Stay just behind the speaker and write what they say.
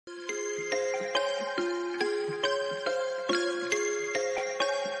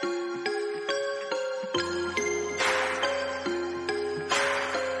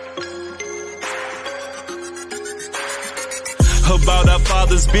about our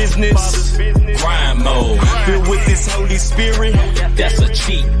Father's business. Grind mode, filled with His Holy Spirit. That's a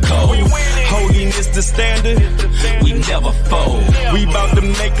cheat code. Holiness the standard. We never fold. We about to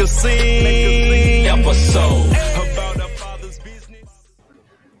make a scene episode. About our Father's business.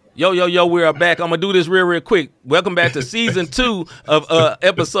 Yo, we are back. I'm going to do this real quick. Welcome back to season 2 of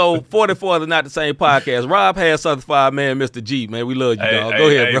episode 44 of the Not the Same podcast. Rob has certified man, Mr. G. Man, we love you, dog. Go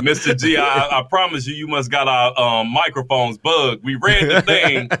ahead, bro. Mr. G, I promise you must got our microphones bugged. We ran the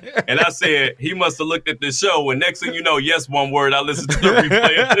thing, and I said, he must have looked at the show, and next thing you know, yes, one word, I listened to the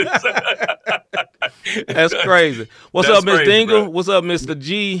replay. That's crazy. What's up, Miss Dingle? Bro. What's up, Mr.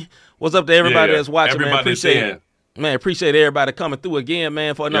 G? What's up to everybody that's watching, man? Appreciate it. Man, appreciate everybody coming through again,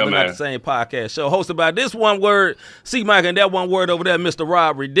 man, for another Not the Same podcast show hosted by this one word, C. Mike, and that one word over there, Mr.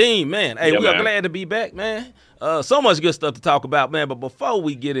 Rob Redeem, man. Hey, we are glad to be back, man. So much good stuff to talk about, man. But before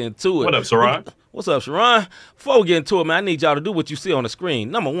we get into it. What up, Sharon? What's up, Sharon? Before we get into it, man, I need y'all to do what you see on the screen.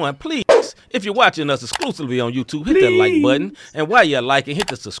 Number one, please, if you're watching us exclusively on YouTube, hit that like button. And while you're liking, hit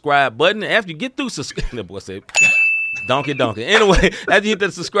the subscribe button. And after you get through subscribing, that boy said, Donkey. Anyway, after you hit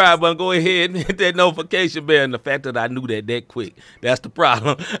the subscribe button, go ahead and hit that notification bell. And the fact that I knew that quick, that's the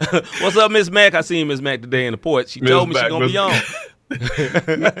problem. What's up, Miss Mac? I seen Miss Mac today in the porch. She told me she's going to be on.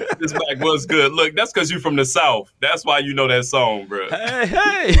 This back was good. Look, that's because you're from the South. That's why you know that song, bro.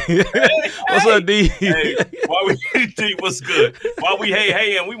 Hey. What's up, D? Hey, D, what's good? While we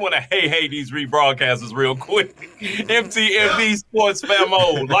and we want to hey these rebroadcasters real quick. MTMV Sports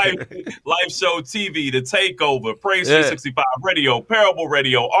Famo, Life Show TV, The Takeover, Praise 365 Radio, Parable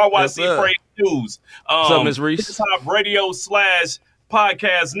Radio, RYC Praise News. What's up, Ms. Reese? Top Radio /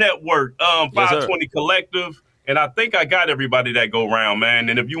 Podcast Network, 520 Collective. And I think I got everybody that go around, man.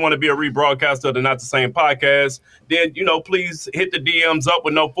 And if you want to be a rebroadcaster of the Not the Same podcast, then, please hit the DMs up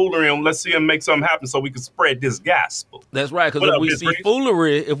with no foolery and let's see them make something happen so we can spread this gospel. That's right, because if we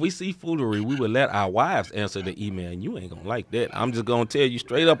see foolery, we would let our wives answer the email, and you ain't going to like that. I'm just going to tell you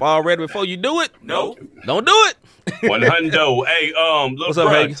straight up already before you do it. No. Don't do it. 100. Hey, look, what's up,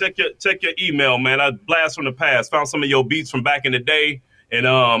 bro, check your email, man. I blast from the past. Found some of your beats from back in the day. And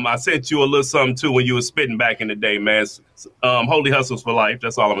I sent you a little something, too, when you were spitting back in the day, man. Holy Hustles for Life.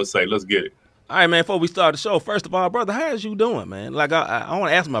 That's all I'm going to say. Let's get it. All right, man, before we start the show, first of all, brother, how is you doing, man? Like, I want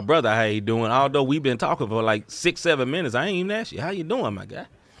to ask my brother how he doing, although we've been talking for like 6-7 minutes. I ain't even asked you. How you doing, my guy?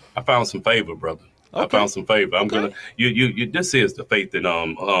 I found some favor, brother. Okay. I found some favor. I'm going to you. This is the Faith in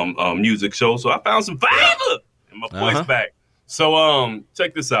Music show, so I found some favor in my voice back. So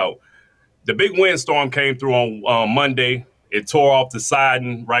check this out. The big windstorm came through on Monday. It tore off the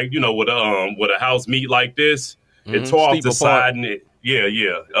siding, right? With a house meat like this, it tore off the siding.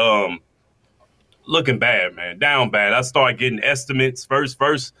 Looking bad, man. Down bad. I started getting estimates.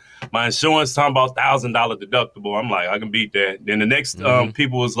 First, my insurance talking about $1,000 deductible. I'm like, I can beat that. Then the next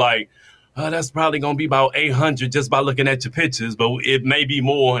people was like, that's probably gonna be about $800 just by looking at your pictures, but it may be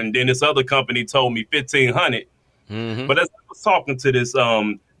more. And then this other company told me $1,500. But as I was talking to this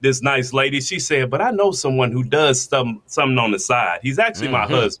nice lady, she said, but I know someone who does something on the side. He's actually my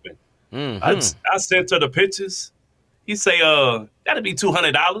husband. I sent her the pictures. He say, that'll be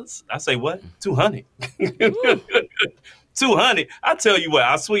 $200. I say, what? 200. 200. I tell you what,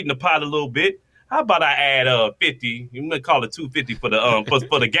 I sweeten the pot a little bit. How about I add 50? You might call it 250 for the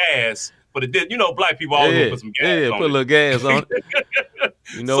for the gas. But black people always put some gas on put a little gas on it.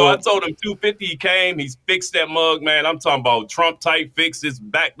 So I told him 250. He came. He's fixed that mug, man. I'm talking about Trump type fix. It's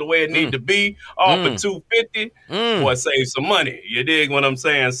back the way it need to be. All for 250. Boy, save some money. You dig what I'm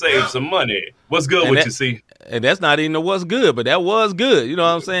saying? Save some money. What's good with you, see? And that's not even what's good, but that was good. You know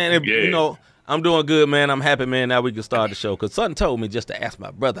what I'm saying? I'm doing good, man. I'm happy, man. Now we can start the show. Because something told me just to ask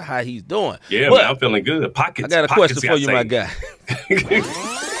my brother how he's doing. Yeah, man, I'm feeling good. Pockets. I got a question for you, my guy.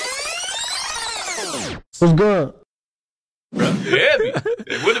 What's good? Heavy.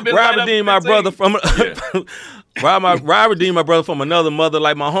 It would have been Rob Redeem, my brother from Rob Redeem, my brother from another mother,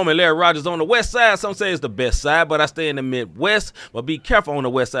 like my homie Larry Rogers on the west side. Some say it's the best side, but I stay in the Midwest. But be careful on the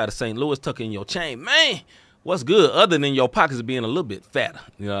west side of St. Louis, tuck in your chain, man. What's good other than your pockets being a little bit fatter?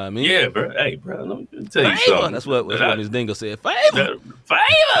 You know what I mean? Yeah, bro. Hey, bro, let me tell you something. That's what Ms. Dingle said. Favor.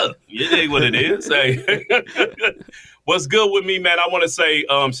 You dig what it is? Hey. What's good with me, man? I want to say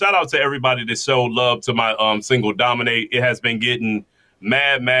shout out to everybody that showed love to my single Dominate. It has been getting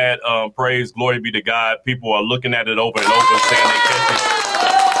mad praise. Glory be to God. People are looking at it over and over saying they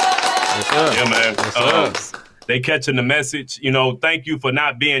catch it. Yeah, man. Yes, they catching the message. Thank you for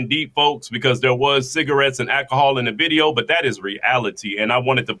not being deep, folks, because there was cigarettes and alcohol in the video, but that is reality. And I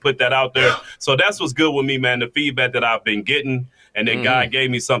wanted to put that out there. So that's what's good with me, man. The feedback that I've been getting. And then God gave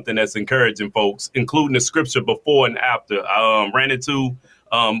me something that's encouraging folks, including the scripture before and after. I ran into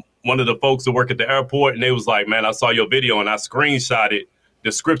one of the folks that work at the airport, and they was like, man, I saw your video, and I screenshotted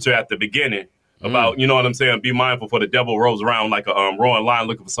the scripture at the beginning about, you know what I'm saying, be mindful for the devil rolls around like a roaring lion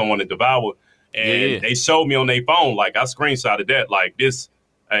looking for someone to devour. And they showed me on their phone, like I screenshotted that, like this,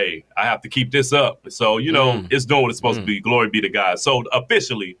 hey, I have to keep this up. So, you know, it's doing what it's supposed to be. Glory be to God. So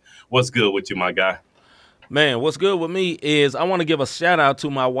officially, what's good with you, my guy? Man, what's good with me is I want to give a shout out to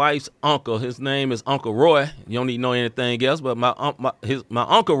my wife's uncle. His name is Uncle Roy. You don't need to know anything else, but my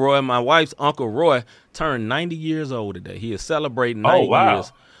Uncle Roy, my wife's Uncle Roy, turned 90 years old today. He is celebrating 90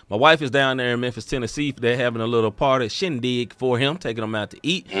 years. My wife is down there in Memphis, Tennessee. They're having a little party, shindig for him, taking him out to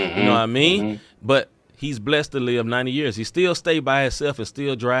eat. You know what I mean? But he's blessed to live 90 years. He still stay by himself and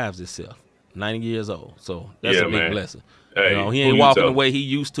still drives himself. 90 years old. So that's a big blessing. Hey, you know, he ain't walking the way he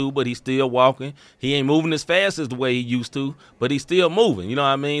used to, but he's still walking. He ain't moving as fast as the way he used to, but he's still moving. You know what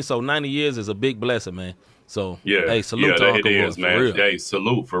I mean? So 90 years is a big blessing, man. So, hey, salute to Uncle Roy, man. For real. Hey,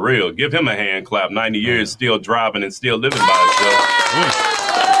 salute for real. Give him a hand clap. 90 years still driving and still living by himself.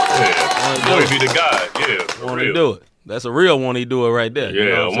 Yeah. Glory be to God. Yeah, for won't real. He do it? That's a real one. He do it right there. Yeah, you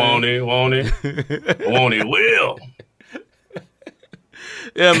know won't he? Won't he? Will.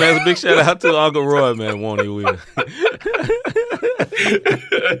 Yeah, man, it's a big shout out to Uncle Roy, man. Won't he will?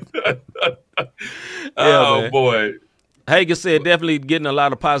 Oh, man. boy. Hagen said definitely getting a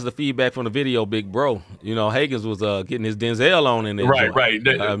lot of positive feedback from the video, big bro. You know, Hagen's was getting his Denzel on in there.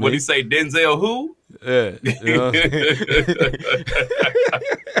 Right. What he say, Denzel who? Yeah. You know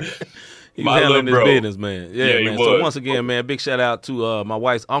He's handling his business, man. Yeah, man. So once again, man, big shout out to my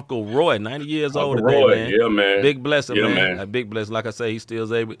wife's Uncle Roy, 90 years old today, man. Yeah, man. Big blessing, man. A big blessing. Like I say, he's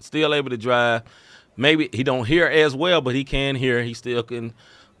still able to drive. Maybe he don't hear as well, but he can hear. He still can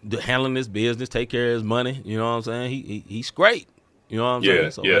handling his business, take care of his money. You know what I'm saying? He's great. You know what I'm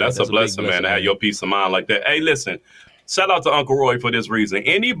saying? So, that's a blessing, man, to have your peace of mind like that. Hey, listen. Shout out to Uncle Roy for this reason.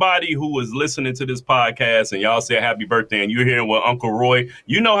 Anybody who is listening to this podcast and y'all say happy birthday and you're hearing with Uncle Roy,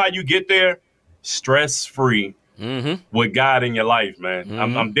 you know how you get there? Stress-free with God in your life, man.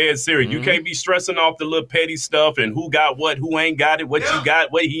 I'm dead serious. You can't be stressing off the little petty stuff and who got what, who ain't got it, what you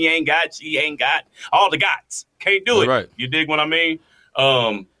got, what he ain't got, she ain't got, all the gots. Can't do it. Right. You dig what I mean?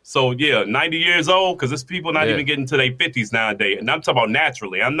 So, 90 years old, because there's people not even getting to their 50s nowadays. And I'm talking about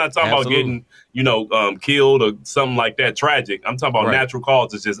naturally. I'm not talking about getting, killed or something like that, tragic. I'm talking about natural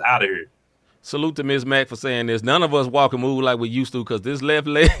causes just out of here. Salute to Ms. Mack for saying this. None of us walk and move like we used to because this left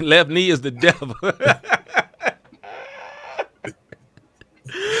knee is the devil.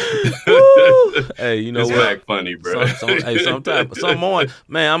 Hey, you know it's what? Mac funny, bro. Some morning,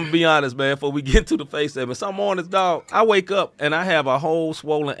 man, I'm gonna be honest, man. Before we get to the face segment, some mornings, dog, I wake up and I have a whole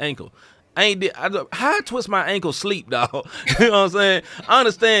swollen ankle. How I twist my ankle sleep, dog. You know what I'm saying? I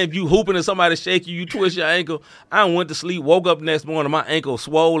understand if you hooping and somebody shake you, you twist your ankle. I went to sleep, woke up next morning, my ankle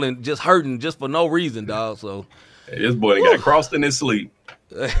swollen, just hurting, just for no reason, dog. So this boy got crossed in his sleep.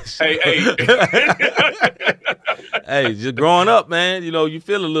 Hey. Hey, just growing up, man, you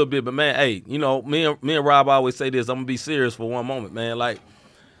feel a little bit, but man, hey, me and Rob always say this. I'm gonna be serious for one moment, man. Like,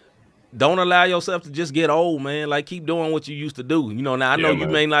 don't allow yourself to just get old, man. Like, keep doing what you used to do. Now I know you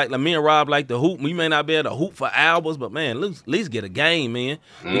may not, like me and Rob like to hoop. We may not be able to hoop for hours, but man, at least get a game, man.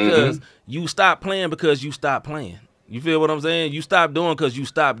 Because you stop playing because you stop playing. You feel what I'm saying? You stop doing because you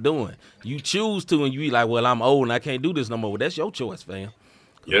stop doing. You choose to, and you be like, well, I'm old and I can't do this no more. Well, that's your choice, fam.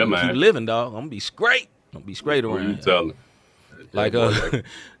 Yeah, man. Keep living, dog. I'm gonna be straight. I'm gonna be straight around. You telling? Like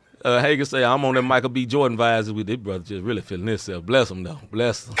Hagen say, I'm on that Michael B. Jordan vibes with this brother. Just really feeling himself. Bless him though.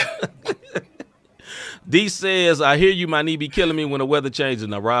 Bless him. D says, I hear you. My knee be killing me when the weather changes.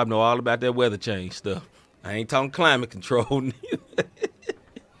 Now Rob know all about that weather change stuff. I ain't talking climate control.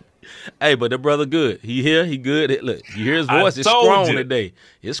 Hey, but that brother good. He here. He good. Look, you hear his voice. It's strong today.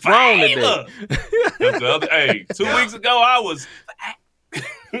 It's strong today. Hey, 2 weeks ago I was.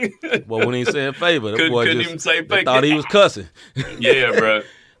 Well, when he said favor, that boy couldn't even say favor. Thought he was cussing. Yeah, bro.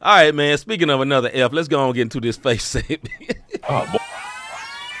 All right, man. Speaking of another F, let's go on and get into this face segment. Oh, boy.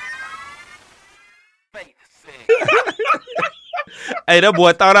 Hey, that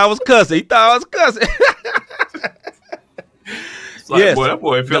boy thought I was cussing. He thought I was cussing. Yes, boy, that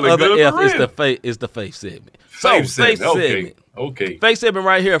boy feeling good. The other F is the face segment. Face segment. Okay. Face segment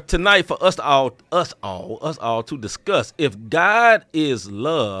right here tonight for us all to discuss. If God is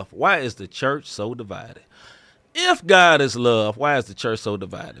love, why is the church so divided? If God is love, why is the church so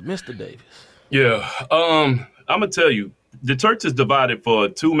divided? Mr. Davis. Yeah. I'm going to tell you, the church is divided for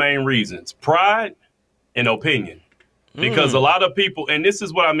two main reasons: pride and opinion. Because a lot of people, and this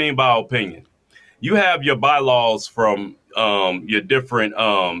is what I mean by opinion. You have your bylaws from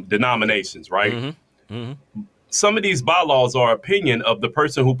denominations, right? Mm-hmm. Mm-hmm. Some of these bylaws are opinion of the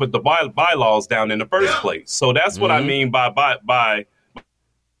person who put the bylaws down in the first place. So that's what I mean by.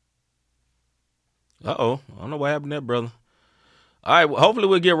 Uh-oh. I don't know what happened there, brother. All right, well, hopefully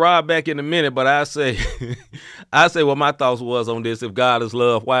we'll get Rob back in a minute, but I say what my thoughts was on this. If God is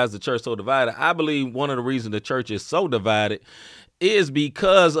love, why is the church so divided? I believe one of the reasons the church is so divided is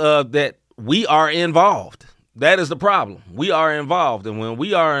because of that we are involved. That is the problem. We are involved, and when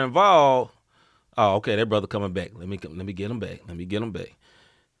we are involved, oh, okay, that brother coming back. Let me get him back.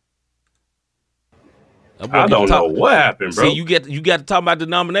 I don't know what happened, bro. See, you got to talk about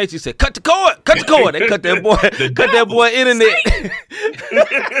denomination. You said, cut the cord. They cut that boy internet.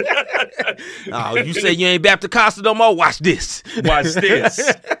 Oh, you say you ain't Baptist Costa no more? Watch this.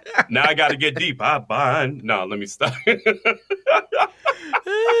 Now I got to get deep. I bind. No, let me stop.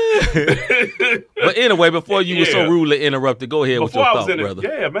 But anyway, before you were so rudely interrupted, go ahead with your thought, brother.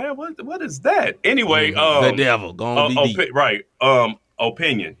 Yeah, man. What is that? Anyway, the devil gonna be deep. Right.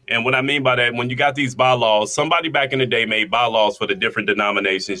 Opinion. And what I mean by that, when you got these bylaws, somebody back in the day made bylaws for the different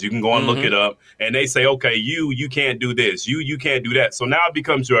denominations. You can go and look it up, and they say, okay, you can't do this, you can't do that. So now it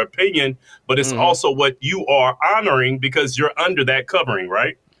becomes your opinion, but it's also what you are honoring because you're under that covering,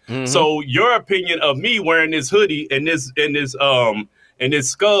 right? So your opinion of me wearing this hoodie and this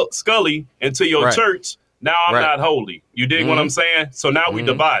Scully into your church, now I'm not holy. You dig what I'm saying? So now we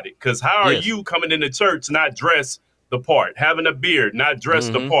divided, because how are you coming into church not dressed the part, having a beard, not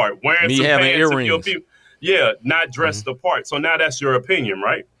dressed the part, wearing some pants, earrings, not dressed the part. So now that's your opinion,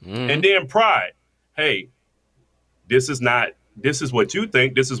 right? And then pride. Hey, this is what you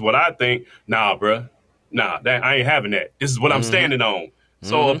think. This is what I think. Nah, bruh. Nah, I ain't having that. This is what I'm standing on.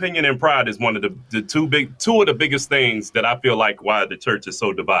 So opinion and pride is one of the two of the biggest things that I feel like why the church is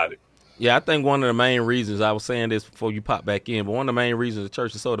so divided. Yeah, I think one of the main reasons, I was saying this before you pop back in, but one of the main reasons the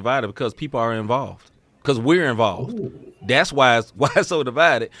church is so divided because people are involved. Because we're involved. Ooh. That's why it's so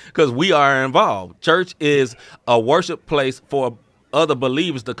divided, because we are involved. Church is a worship place for other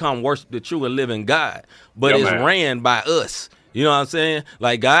believers to come worship the true and living God. But it's ran by us. You know what I'm saying?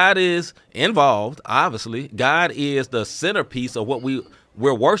 Like, God is involved, obviously. God is the centerpiece of what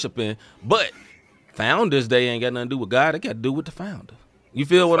we're worshiping. But Founders Day ain't got nothing to do with God. It got to do with the founder. You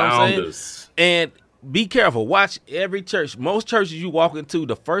feel what I'm saying? And be careful. Watch every church. Most churches you walk into,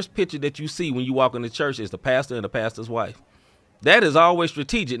 the first picture that you see when you walk into church is the pastor and the pastor's wife. That is always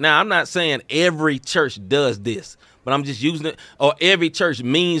strategic. Now, I'm not saying every church does this, but I'm just using it, or every church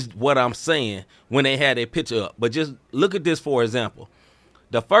means what I'm saying when they had their picture up. But just look at this, for example.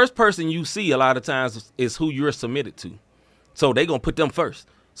 The first person you see a lot of times is who you're submitted to. So they're going to put them first.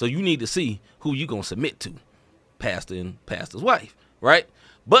 So you need to see who you're going to submit to, pastor and pastor's wife, right?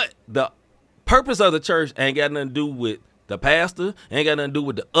 But the purpose of the church ain't got nothing to do with the pastor, ain't got nothing to do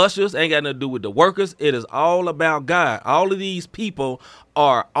with the ushers, ain't got nothing to do with the workers. It is all about God. All of these people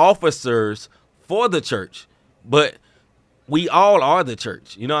are officers for the church, but we all are the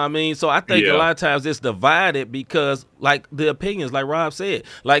church. You know what I mean? So I think a lot of times it's divided because, like, the opinions, like Rob said,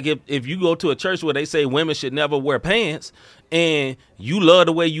 like if you go to a church where they say women should never wear pants and you love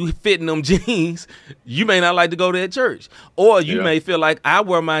the way you fit in them jeans, you may not like to go to that church. Or you may feel like I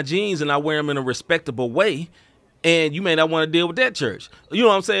wear my jeans and I wear them in a respectable way, and you may not want to deal with that church. You know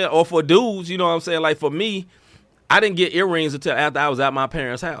what I'm saying? Or for dudes, you know what I'm saying? Like for me, I didn't get earrings until after I was at my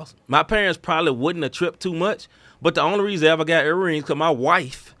parents' house. My parents probably wouldn't have tripped too much, but the only reason I ever got earrings because my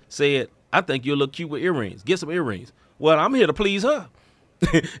wife said, I think you'll look cute with earrings. Get some earrings. Well, I'm here to please her.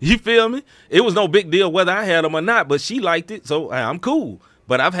 You feel me? It was no big deal whether I had them or not, but she liked it, so I'm cool.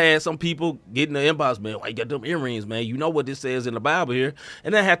 But I've had some people get in the inbox, man, why you got them earrings, man? You know what this says in the Bible here.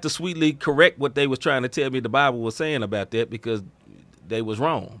 And I had to sweetly correct what they was trying to tell me the Bible was saying about that because they was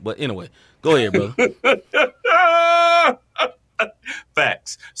wrong. But anyway, go ahead, brother.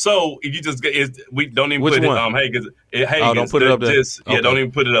 Facts. So if you just we don't even put it Hagens. Don't put it up there. Don't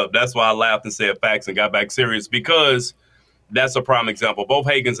even put it up. That's why I laughed and said facts and got back serious, because that's a prime example. Both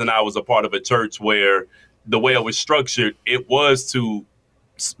Hagens and I was a part of a church where the way it was structured, it was to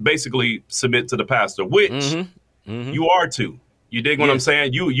basically submit to the pastor, which you are to. You dig what I'm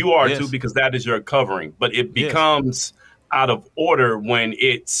saying? You are to, because that is your covering. But it becomes out of order when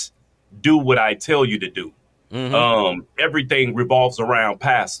it's do what I tell you to do. Everything revolves around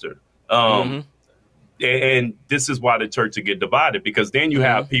pastor. And this is why the church will get divided, because then you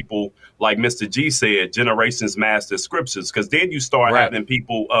have people like Mr. G said, generations master scriptures, because then you start having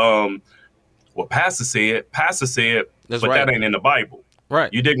people, pastor said, but that ain't in the Bible.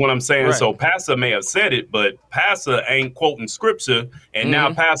 Right. You dig what I'm saying? Right. So pastor may have said it, but pastor ain't quoting scripture. And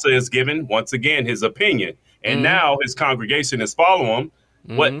now pastor is giving, once again, his opinion. and now his congregation is following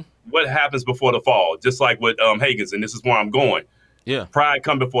him. What happens before the fall? Just like with Hagen's, and this is where I'm going. Yeah. Pride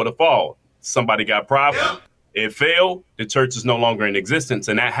come before the fall. Somebody got prideful. It failed. The church is no longer in existence,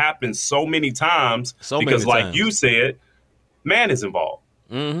 and that happens so many times because, like you said, man is involved,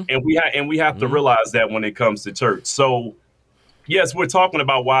 and we have to realize that when it comes to church. So, yes, we're talking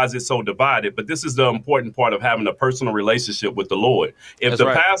about why is it so divided, but this is the important part of having a personal relationship with the Lord. If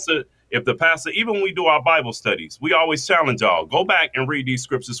the pastor, even when we do our Bible studies, we always challenge y'all, go back and read these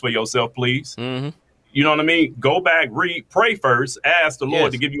scriptures for yourself, please. You know what I mean? Go back, read, pray first, ask the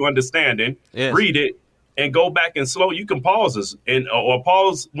Lord to give you understanding, read it, and go back and you can pause this or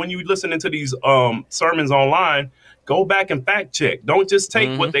pause when you listening to these sermons online. Go back and fact check. Don't just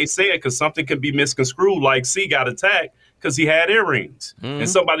take what they said, because something can be misconstrued, like C got attacked because he had earrings. And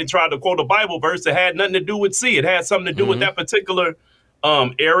somebody tried to quote a Bible verse that had nothing to do with C. It had something to do with that particular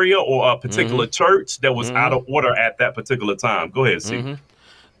area or a particular church that was out of order at that particular time. Go ahead, C.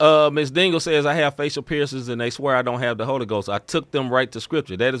 Ms. Dingle says, I have facial piercings and they swear I don't have the Holy Ghost. I took them right to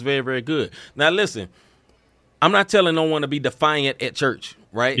scripture. That is very, very good. Now, listen, I'm not telling no one to be defiant at church,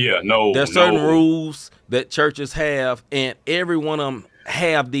 right? Yeah, no. There's certain rules that churches have, and every one of them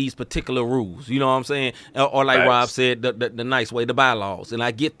have these particular rules. You know what I'm saying? Or like Rob said, the nice way, the bylaws, and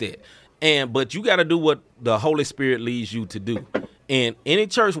I get that. But you got to do what the Holy Spirit leads you to do. And any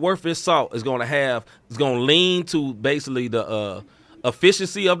church worth its salt is going to lean to basically the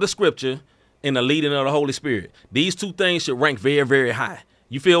efficiency of the scripture and the leading of the Holy Spirit. These two things should rank very, very high.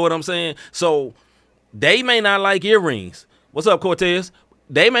 You feel what I'm saying? So they may not like earrings. What's up, Cortez?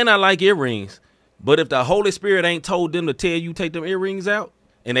 They may not like earrings, but if the Holy Spirit ain't told them to tell you take them earrings out,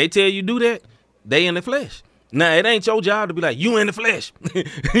 and they tell you do that, they in the flesh. Now, it ain't your job to be like, you in the flesh.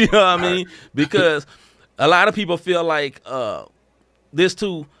 You know what I mean? Because a lot of people feel like this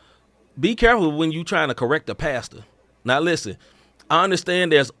too. Be careful when you trying to correct a pastor. Now, listen, I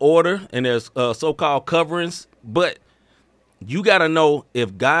understand there's order and there's so-called coverings, but you got to know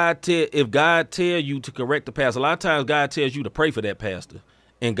if God tell you to correct the pastor. A lot of times God tells you to pray for that pastor,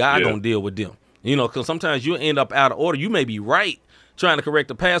 and God gonna deal with them. You know, because sometimes you end up out of order. You may be right trying to correct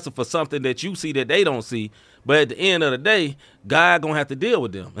the pastor for something that you see that they don't see, but at the end of the day, God gonna have to deal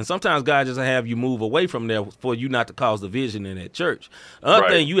with them. And sometimes God just have you move away from there for you not to cause division in that church. Another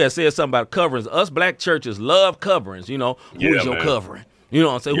thing, you had said something about coverings. Us black churches love coverings. You know, who is your covering? You know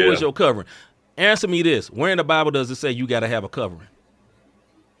what I'm saying? Who is your covering? Answer me this. Where in the Bible does it say you got to have a covering?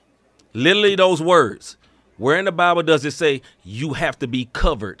 Literally those words. Where in the Bible does it say you have to be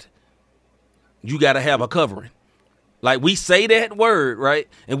covered? You got to have a covering. Like, we say that word, right?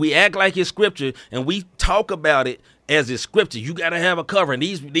 And we act like it's scripture, and we talk about it as it's scripture. You got to have a covering.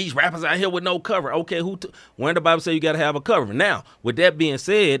 These rappers out here with no cover. Okay, where in the Bible say you got to have a covering? Now, with that being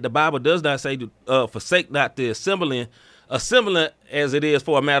said, the Bible does not say to forsake not the assembling as it is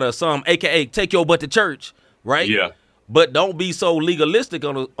for a matter of some, a.k.a. take your butt to church, right? Yeah. But don't be so legalistic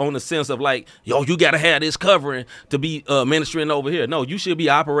on the sense of like, yo, you got to have this covering to be ministering over here. No, you should be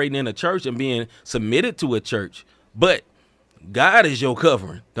operating in a church and being submitted to a church. But God is your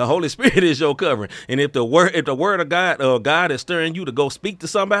covering. The Holy Spirit is your covering. And if the word of God, God is stirring you to go speak to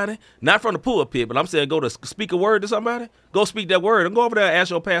somebody, not from the pulpit, but I'm saying go to speak a word to somebody, go speak that word and go over there and ask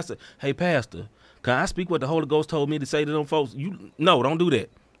your pastor, hey, pastor, can I speak what the Holy Ghost told me to say to them folks? No, don't do that.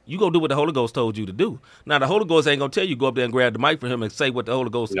 You go do what the Holy Ghost told you to do. Now, the Holy Ghost ain't going to tell you go up there and grab the mic for him and say what the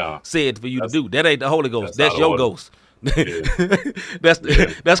Holy Ghost said for you to do. That ain't the Holy Ghost. That's your ghost. Yeah.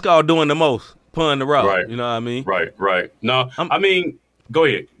 That's called doing the most. Pun the rock. Right. You know what I mean? Right. No, I mean, go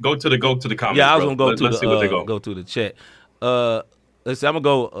ahead. Go to the comments. Yeah, I was going to go to the chat. Let's see. I'm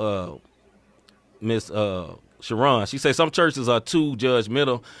going to go Miss Sharon. She says some churches are too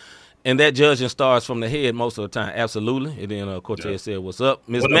judgmental. And that judging starts from the head most of the time. Absolutely. And then Cortez said, what's up?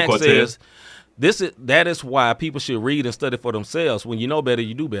 Ms. Mack says, that is why people should read and study for themselves. When you know better,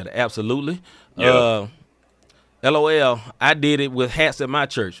 you do better. Absolutely. Yeah. LOL, I did it with hats at my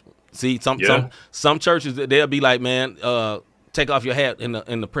church. See, some churches, they'll be like, man, take off your hat in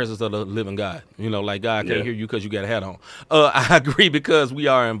the presence of the living God. You know, like God can't hear you because you got a hat on. I agree because we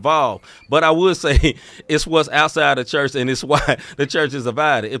are involved. But I would say it's what's outside the church, and it's why the church is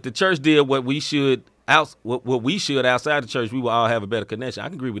divided. If the church did what we should outside the church, we will all have a better connection. I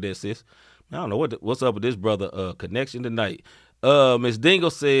can agree with that, sis. I don't know what's up with this brother connection tonight. Ms.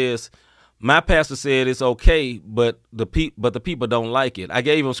 Dingle says, my pastor said it's okay, but the people don't like it. I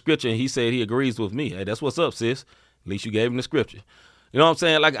gave him scripture, and he said he agrees with me. Hey, that's what's up, sis. At least you gave him the scripture. You know what I'm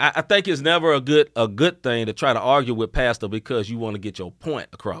saying? Like, I think it's never a good thing to try to argue with pastor because you want to get your point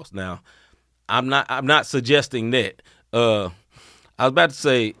across. Now, I'm not suggesting that. I was about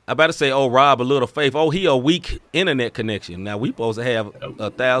to say, oh, Rob, a little faith. Oh, he a weak internet connection. Now we supposed to have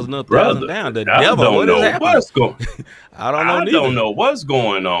 1,000 up, 1,000 down. The devil, what is happening? I don't know. I don't know what's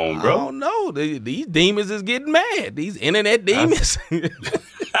going on, bro. I don't know. These demons is getting mad. These internet demons.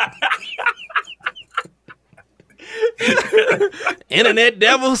 Internet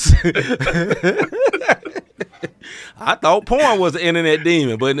devils. I thought porn was an internet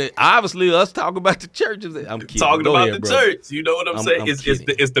demon, but obviously us talking about the churches. I'm kidding. Talking about the church. You know what I'm saying?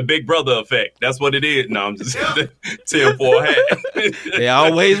 It's the Big Brother effect. That's what it is. No, I'm just 10-4 hat. They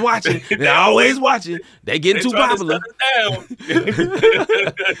always watching. They always watching. They getting too popular.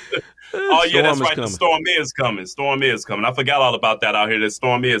 Oh, yeah, that's right. The storm is coming. Storm is coming. I forgot all about that out here. The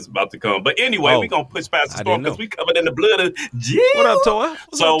storm is about to come. But anyway, we're going to push past the storm because we covered in the blood of Jesus. What up, Toy?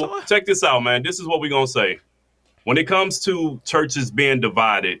 So check this out, man. This is what we're going to say. When it comes to churches being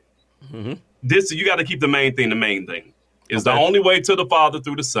divided, you got to keep the main thing. The main thing is the only way to the Father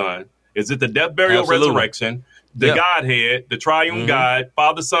through the Son. Is it the death, burial, resurrection, the Godhead, the triune God,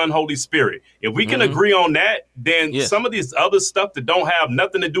 Father, Son, Holy Spirit. If we can agree on that, then some of these other stuff that don't have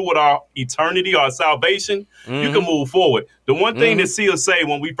nothing to do with our eternity or our salvation, you can move forward. The one thing that Seal say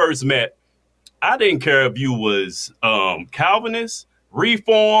when we first met, I didn't care if you was Calvinist,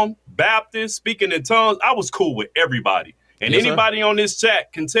 Reformed, Baptist, speaking in tongues. I was cool with everybody. And anybody on this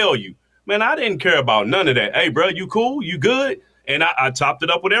chat can tell you, man, I didn't care about none of that. Hey, bro, you cool? You good? And I chopped it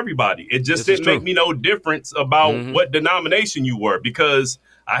up with everybody. It just didn't make me no difference about what denomination you were, because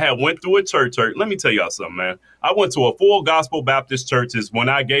I had went through a church. Let me tell y'all something, man. I went to a full gospel Baptist churches when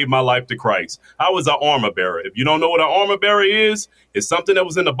I gave my life to Christ. I was an armor bearer. If you don't know what an armor bearer is, it's something that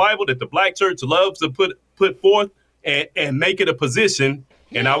was in the Bible that the black church loves to put forth and make it a position.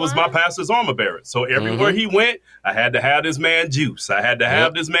 And I was my pastor's armor bearer. So everywhere he went, I had to have this man juice. I had to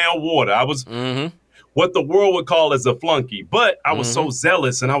have this man water. I was what the world would call as a flunky. But I was so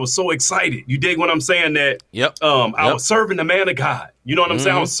zealous and I was so excited. You dig what I'm saying? That I was serving the man of God. You know what I'm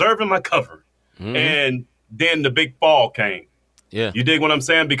saying? I was serving my cover. And then the big fall came. Yeah. You dig what I'm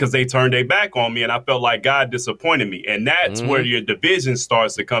saying? Because they turned their back on me and I felt like God disappointed me. And that's where your division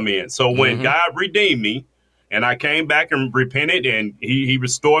starts to come in. So when God redeemed me, and I came back and repented and he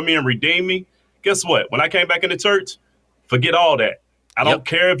restored me and redeemed me. Guess what? When I came back in the church, forget all that. I don't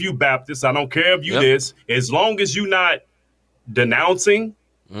care if you Baptist. I don't care if you this. As long as you not denouncing.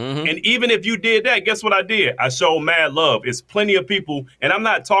 And even if you did that, guess what I did? I showed mad love. It's plenty of people. And I'm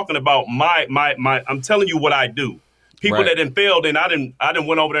not talking about my I'm telling you what I do. People that done failed and I didn't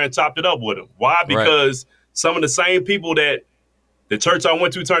went over there and chopped it up with them. Why? Because some of the same people that the church I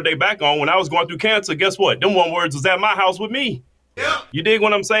went to turned their back on when I was going through cancer. Guess what? Them one words was at my house with me. Yeah. You dig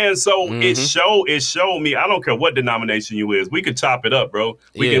what I'm saying? So it showed me. I don't care what denomination you is. We can chop it up, bro.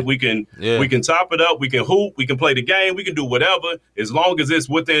 We can chop it up. We can hoop. We can play the game. We can do whatever as long as it's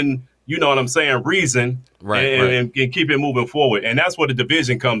within, you know what I'm saying, reason, and keep it moving forward. And that's where the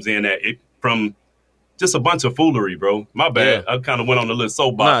division comes in from just a bunch of foolery, bro. My bad. I kind of went on a little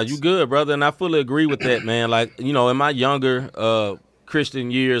soapbox. Nah, you good, brother. And I fully agree with that, man. Like, you know, in my younger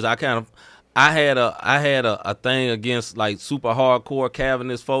Christian years, I had a thing against like super hardcore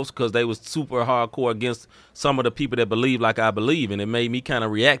Calvinist folks because they was super hardcore against some of the people that believe like I believe, and it made me kind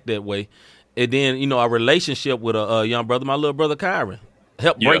of react that way. And then, you know, our relationship with a young brother, my little brother Kyron,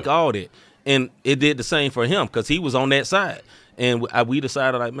 helped break all that, and it did the same for him because he was on that side. And we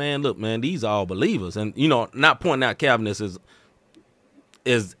decided, like, man, look, man, these are all believers. And, you know, not pointing out Calvinists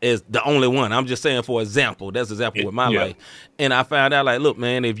is the only one. I'm just saying for example. That's an example with my life. And I found out, like, look,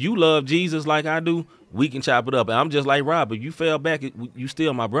 man, if you love Jesus like I do, we can chop it up. And I'm just like Rob. If you fell back, you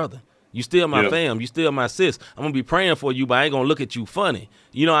still my brother. You still my fam. You still my sis. I'm going to be praying for you, but I ain't going to look at you funny.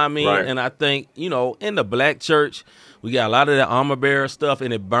 You know what I mean? Right. And I think, you know, in the black church, we got a lot of that armor bearer stuff,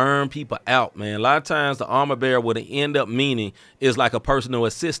 and it burned people out, man. A lot of times the armor bearer, what it end up meaning is like a personal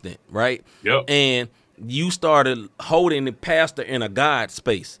assistant, right? Yep. And you started holding the pastor in a God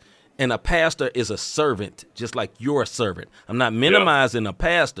space. And a pastor is a servant, just like you're a servant. I'm not minimizing a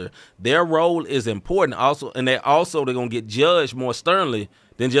pastor. Their role is important also, and they're going to get judged more sternly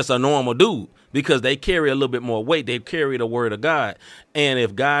than just a normal dude because they carry a little bit more weight. They carry the word of God. And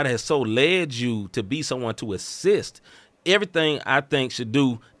if God has so led you to be someone to assist, everything I think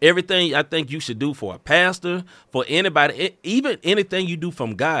you should do for a pastor, for anybody, even anything you do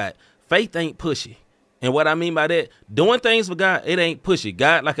from God, faith ain't pushy. And what I mean by that, doing things for God, it ain't pushy.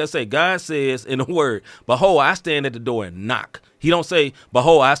 God, like I say, God says in the word, behold, I stand at the door and knock. He don't say,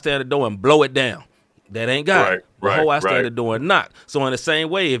 behold, I stand at the door and blow it down. That ain't God. Behold, I stand at the door and knock. So in the same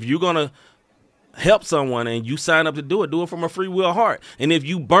way, if you're going to help someone and you sign up to do it from a free will heart. And if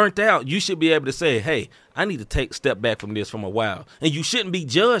you burnt out, you should be able to say, hey, I need to take a step back from this from a while. And you shouldn't be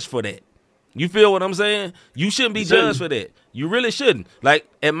judged for that. You feel what I'm saying? You shouldn't be judged for that. You really shouldn't. Like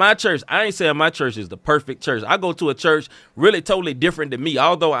at my church, I ain't saying my church is the perfect church. I go to a church really totally different than me.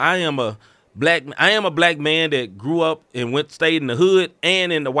 Although I am a black man that grew up and stayed in the hood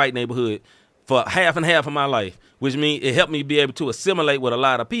and in the white neighborhood for half and half of my life, which means it helped me be able to assimilate with a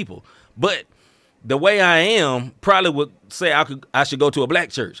lot of people. But the way I am probably would say I should go to a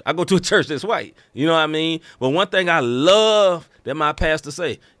black church. I go to a church that's white. You know what I mean? But one thing I love that my pastor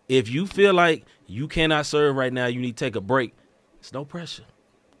say, if you feel like you cannot serve right now, you need to take a break. It's no pressure.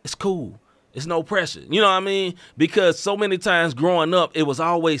 It's cool. It's no pressure. You know what I mean? Because so many times growing up, it was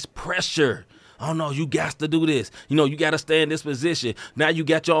always pressure. Oh, no, you got to do this. You know, you got to stay in this position. Now you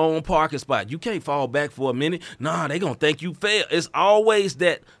got your own parking spot. You can't fall back for a minute. Nah, they going to think you failed. It's always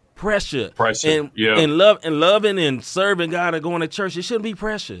that pressure. And loving and serving God and going to church, it shouldn't be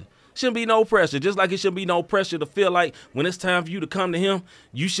pressure. Shouldn't be no pressure. Just like it shouldn't be no pressure to feel like when it's time for you to come to him,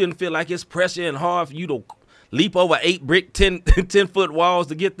 you shouldn't feel like it's pressure and hard for you to leap over 8 brick, 10-foot walls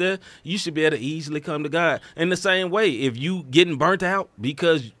to get there. You should be able to easily come to God. In the same way, if you getting burnt out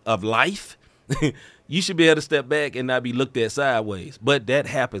because of life, you should be able to step back and not be looked at sideways. But that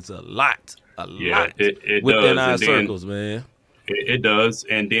happens a lot it within does. our circles, man. It does.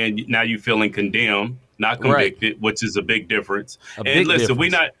 And then now you're feeling condemned, not convicted, which is a big difference.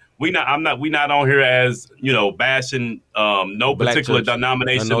 We not on here as, bashing no Black particular church.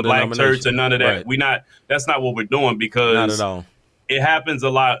 denomination, No black denomination. church or none of that. Right. That's not what we're doing, because Not at all. it happens a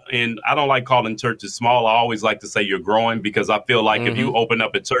lot. And I don't like calling churches small. I always like to say you're growing, because I feel like if you open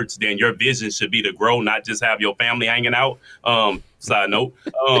up a church, then your vision should be to grow, not just have your family hanging out. Side note.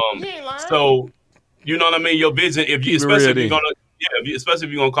 So, you know what I mean? Your vision, especially if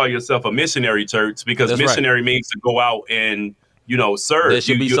you're gonna call yourself a missionary church, because That's missionary means to go out and serve. There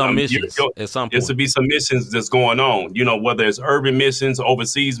should be some missions at some point. There should be some missions that's going on. Whether it's urban missions,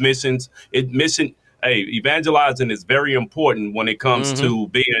 overseas missions. Evangelizing is very important when it comes to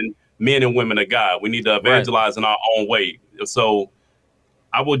being men and women of God. We need to evangelize in our own way. So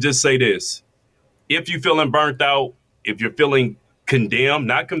I will just say this: if you're feeling burnt out, if you're feeling condemned,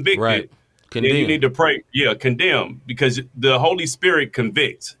 not convicted, then you need to pray. Yeah, condemn, because the Holy Spirit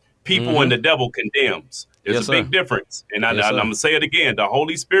convicts people and the devil condemns. There's a big difference. And I'm going to say it again. The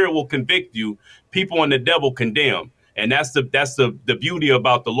Holy Spirit will convict you. People and the devil condemn. And that's the beauty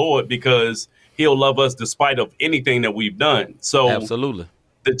about the Lord, because he'll love us despite of anything that we've done. So absolutely,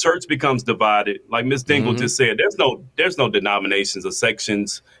 the church becomes divided. Like Miss Dingle just said, there's no denominations or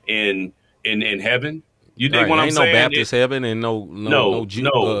sections in heaven. You dig what I'm saying? Ain't no Baptist heaven and no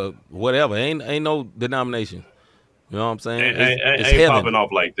Jew, whatever. Ain't no denomination. You know what I'm saying? It's ain't heaven. popping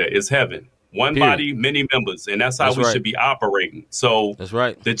off like that. It's heaven. One body, many members, and that's how we should be operating. So that's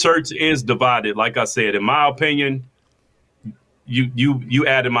right. The church is divided. Like I said, in my opinion, you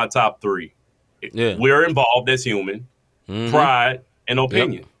added my top 3. Yeah. We're involved as human, pride, and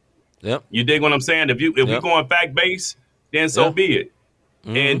opinion. Yep. You dig what I'm saying? If we're going fact based, then so be it.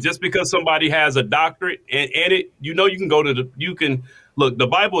 And just because somebody has a doctorate in it, you can look. The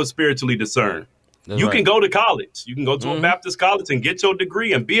Bible is spiritually discerned. You can go to college. You can go to a Baptist college and get your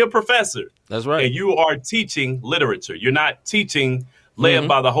degree and be a professor. That's right. And you are teaching literature. You're not teaching led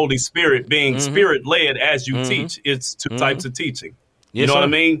by the Holy Spirit, being spirit led as you teach. It's 2 types of teaching. You know what I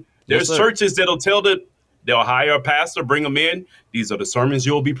mean? There's churches that'll they'll hire a pastor, bring them in. These are the sermons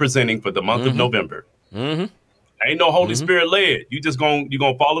you'll be presenting for the month of November. Ain't no Holy Spirit led. You just gonna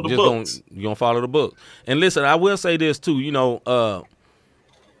follow the books. You're gonna follow the book. And listen, I will say this too.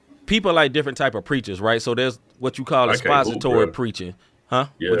 People like different type of preachers, right? So there's what you call expository preaching, huh?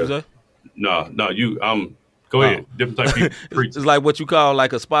 Yeah. What you say? No, you go ahead. Different type of preaching. It's like what you call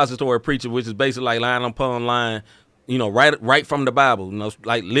like expository preaching, which is basically like line upon line, right from the Bible,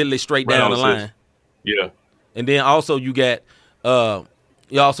 like literally straight down the line. Yeah. And then also you got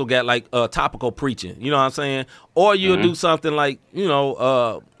like topical preaching, you know what I'm saying? Or you'll do something like,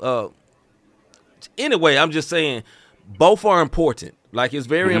 anyway, I'm just saying both are important. Like it's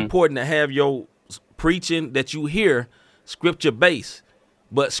very important to have your preaching that you hear scripture based,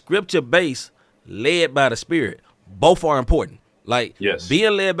 but scripture based led by the Spirit. Both are important. Like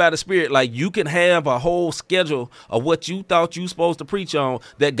being led by the Spirit, like you can have a whole schedule of what you thought you supposed to preach on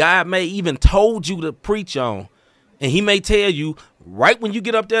that God may even told you to preach on. And he may tell you right when you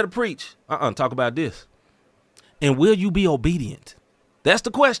get up there to preach, talk about this. And will you be obedient? That's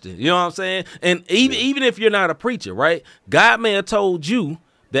the question. You know what I'm saying? And even if you're not a preacher, right? God may have told you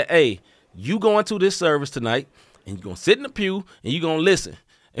that, hey, you going to this service tonight and you're going to sit in the pew and you're going to listen.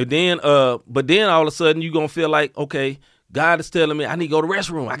 And then, but then all of a sudden you're going to feel like, okay, God is telling me I need to go to the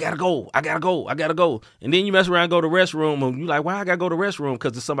restroom. I got to go. And then you mess around and go to the restroom and you're like, why I got to go to the restroom?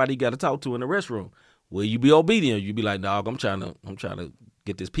 Because there's somebody you got to talk to in the restroom. Will you be obedient? You be like, dog, I'm trying to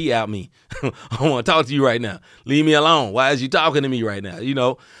get this pee out me. I want to talk to you right now. Leave me alone. Why is you talking to me right now? You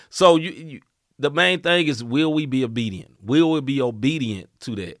know? So the main thing is, will we be obedient? Will we be obedient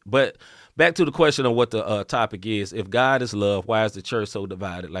to that? But back to the question of what the topic is. If God is love, why is the church so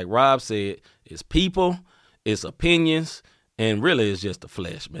divided? Like Rob said, it's people, it's opinions, and really it's just the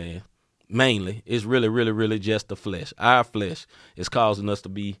flesh, man. Mainly, it's really, really, really just the flesh. Our flesh is causing us to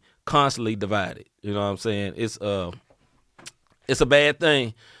be constantly divided. You know what I'm saying? It's a bad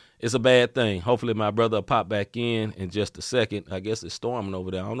thing. It's a bad thing. Hopefully my brother will pop back in just a second. I guess it's storming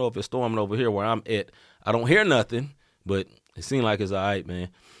over there. I don't know if it's storming over here where I'm at. I don't hear nothing, but it seems like it's all right, man.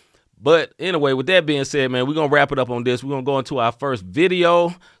 But anyway, with that being said, man, we're going to wrap it up on this. We're going to go into our first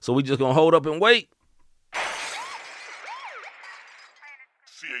video. So we just going to hold up and wait.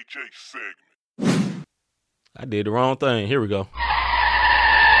 CHA segment. I did the wrong thing. Here we go.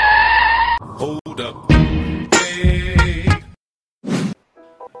 Hold up. Hey.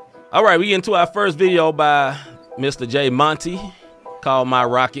 All right, we get into our first video by Mr. J Monty called My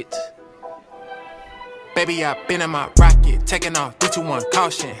Rocket. Baby, I been in my rocket, taking off 3, 2, 1,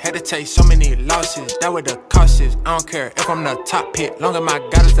 caution. Had to take so many losses, that were the cautious. I don't care if I'm the top hit, long as my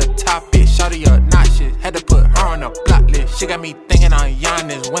God is the top it. Shawty obnoxious, had to put her on a block list. She got me thinking on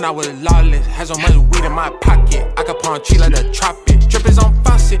Giannis when I was lawless. Had so much weed in my pocket, I could palm tree like the tropic. Drip is on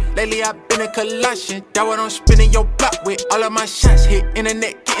faucet, lately I been in Colossian. That what I'm spinning your block with, all of my shots hit.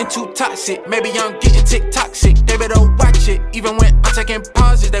 Internet getting too toxic, maybe I'm getting TikTok sick. They better watch it, even when I'm taking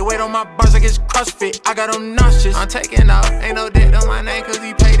pauses. They wait on my bars like it's CrossFit, I got them nauseous. I'm taking off, ain't no debt on my name cause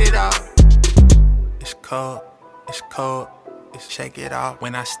he paid it off. It's cold, it's cold, it's shake it off.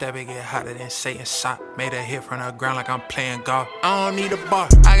 When I step it get hotter than Satan's sock. Made a hit from the ground like I'm playing golf. I don't need a bar,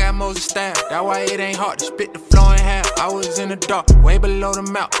 I got Moses style. That why it ain't hard to spit the flow in half. I was in the dark, way below the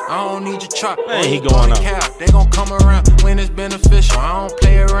mouth. I don't need your chart. Man, he going up. They gon' come around when it's beneficial. I don't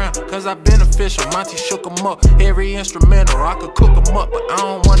play around, cause I beneficial. Monty shook 'em up, every instrumental. I could cook 'em up, but I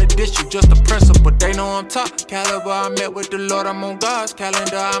don't wanna dish you. Just the principle, they know I'm top caliber. I met with the Lord, I'm on God's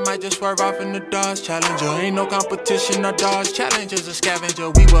calendar. I might just swerve off in the Dodge Challenger. Ain't no competition, no Dodge Challengers. A scavenger,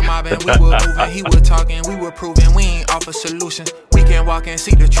 we were mobbing, we were moving. He was talking, we were proving. We ain't offer solutions. We can't walk and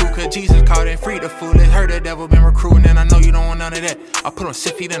see the truth, cause Jesus called and freed the foolish. Heard the devil been recruiting, and I know you don't want none of that. I put on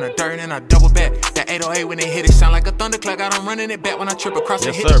 6 feet in the dirt and I double back. That 808 when they hit it sound like a thunderclap. Got them running it back when I trip across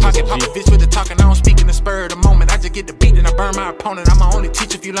and hit the pocket. Pop a bitch with the talking, I don't speak in the spur of the moment. I just get the beat and I burn my opponent. I'm my only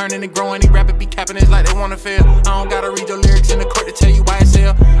teacher if you learning and growing. He rapping, be capping it like they wanna fail. I don't gotta read your lyrics in the court to tell you why it's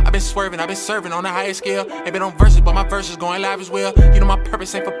hell. I've been swerving, I've been serving on the highest scale. Ain't been on verses, but my verses going live as well. You know my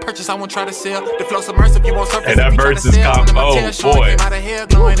purpose ain't for purchase, I won't try to sell. The flow submersive, you won't surface. And that verse is calm. Oh boy. Came out of hell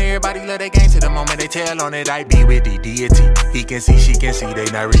glowing, everybody love their game to the moment they tell on it. I be with the deity. He can see, she can see, they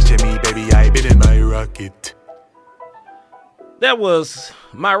not reaching me, baby. I been in my rocket. That was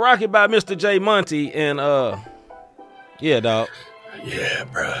My Rocket by Mr. J Monty, and yeah, dog. Yeah,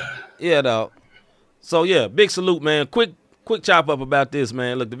 bruh. Yeah, dog. So yeah, big salute, man. Quick chop up about this,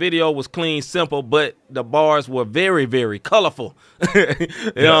 man. Look, the video was clean, simple, but the bars were very, very colorful. You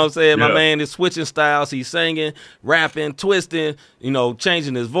know what I'm saying? My man is switching styles. He's singing, rapping, twisting,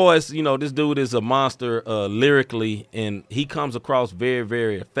 changing his voice. This dude is a monster lyrically, and he comes across very,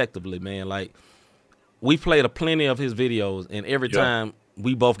 very effectively, man. Like, we played plenty of his videos, and every time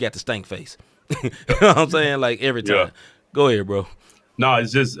we both got the stank face. You know what I'm saying? Like, every time. Yeah. Go ahead, bro. No,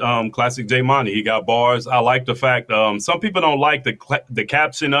 it's just classic J Monty. He got bars. I like the fact some people don't like the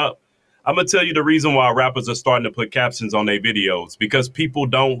caption up. I'm going to tell you the reason why rappers are starting to put captions on their videos, because people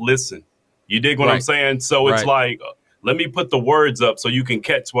don't listen. You dig what I'm saying? So it's like, let me put the words up so you can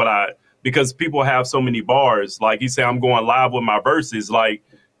catch because people have so many bars. Like he said, I'm going live with my verses. Like,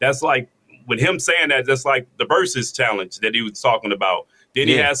 that's like, with him saying that, that's like the verses challenge that he was talking about. Then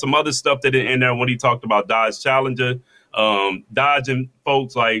he had some other stuff that in there when he talked about Dodge Challenger. Dodging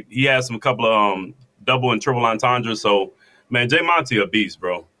folks, like he has some couple of double and triple entendres. So man, J Monty a beast,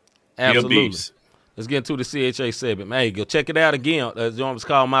 bro. Absolutely. He a beast. Let's get into the CHA segment, man. Hey, go check it out again. It's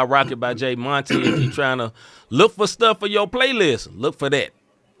called My Rocket by J Monty. If you're trying to look for stuff for your playlist, look for that.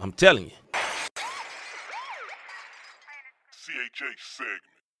 I'm telling you. CHA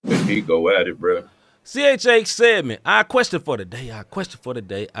segment. He go at it, bro. CHA segment. Our question for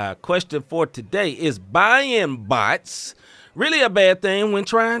today is buying bots Really a bad thing when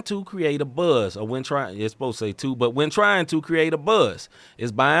trying to create a buzz, or when trying, it's supposed to say two, but when trying to create a buzz.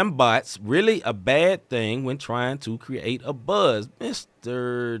 Is buying bots really a bad thing when trying to create a buzz,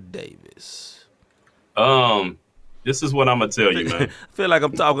 Mr. Davis? This is what I'm gonna tell you, man. I feel like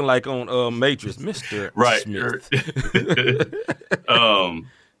I'm talking like on Matrix, Mr. Right. Smith.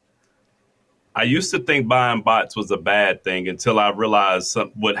 I used to think buying bots was a bad thing until I realized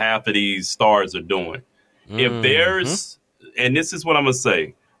what half of these stars are doing. If there's, and this is what I'm going to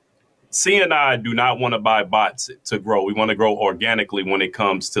say, C and I do not want to buy bots to grow. We want to grow organically when it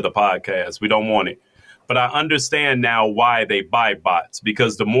comes to the podcast. We don't want it. But I understand now why they buy bots,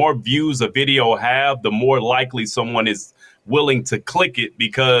 because the more views a video have, the more likely someone is willing to click it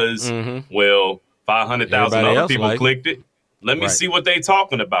because, well, 500,000 other people clicked it. Let me see what they're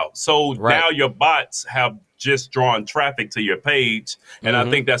talking about. So now your bots have just drawn traffic to your page. And I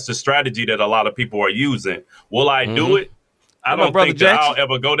think that's the strategy that a lot of people are using. Will I do it? I don't think that I'll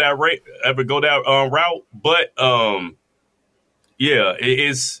ever go that route. But yeah, it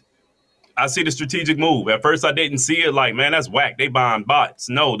is. I see the strategic move. At first, I didn't see it like, man, that's whack. They buying bots.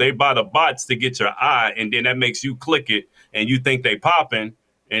 No, they buy the bots to get your eye, and then that makes you click it, and you think they popping,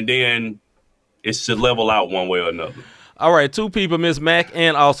 and then it should level out one way or another. All right, two people, Miss Mac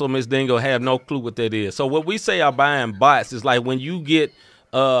and also Miss Dingo, have no clue what that is. So what we say are buying bots is like when you get,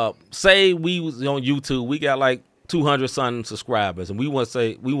 say we was on YouTube, we got like 200-something subscribers, and we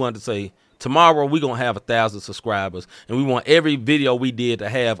wanted to say tomorrow we're gonna have 1,000 subscribers, and we want every video we did to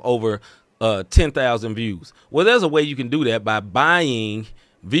have over 10,000 views. Well, there's a way you can do that by buying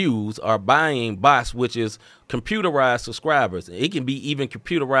views or buying bots, which is computerized subscribers. It can be even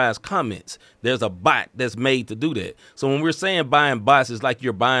computerized comments. There's a bot that's made to do that. So when we're saying buying bots, it's like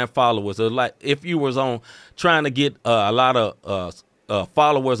you're buying followers. Or like if you was on trying to get a lot of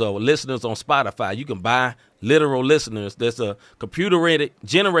followers or listeners on Spotify, you can buy literal listeners. There's a computer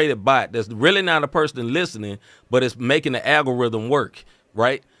generated bot that's really not a person listening, but it's making the algorithm work,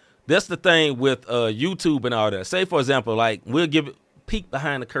 right? That's the thing with YouTube and all that. Say, for example, like we'll give it peek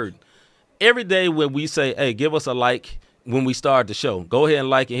behind the curtain. Every day when we say, hey, give us a like when we start the show, go ahead and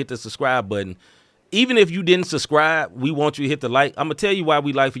like and hit the subscribe button. Even if you didn't subscribe, we want you to hit the like. I'm going to tell you why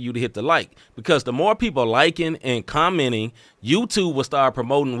we like for you to hit the like. Because the more people liking and commenting, YouTube will start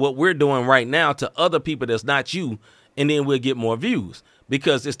promoting what we're doing right now to other people that's not you, and then we'll get more views.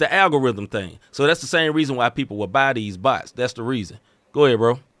 Because it's the algorithm thing. So that's the same reason why people will buy these bots. That's the reason. Go ahead,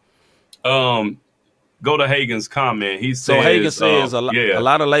 bro. Go to Hagen's comment. He says, so Hagen says a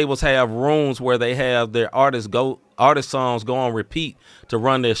lot of labels have rooms where they have their artist songs go on repeat to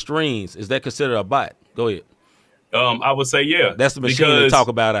run their streams. Is that considered a bot? Go ahead. I would say, yeah. That's the machine to talk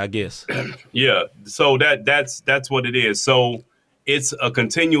about, I guess. Yeah. So that's what it is. So it's a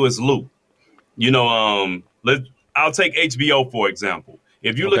continuous loop. You know, I'll take HBO, for example.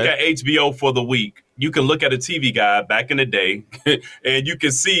 If you look at HBO for the week, you can look at a TV guide back in the day and you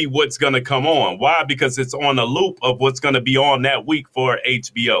can see what's going to come on. Why? Because it's on a loop of what's going to be on that week for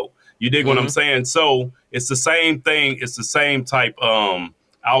HBO. You dig what I'm saying? So it's the same thing. It's the same type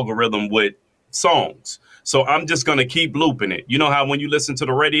algorithm with songs. So I'm just going to keep looping it. You know how when you listen to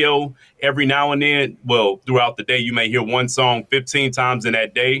the radio every now and then, well, throughout the day, you may hear one song 15 times in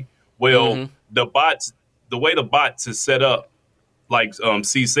that day. Well, the way the bots is set up, like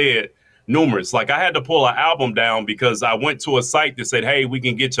C said, numerous. Like I had to pull an album down because I went to a site that said, hey, we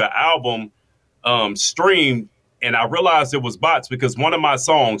can get your album streamed. And I realized it was bots because one of my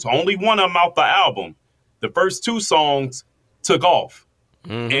songs, only one of them off the album, the first two songs took off.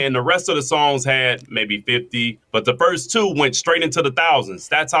 And the rest of the songs had maybe 50, but the first two went straight into the thousands.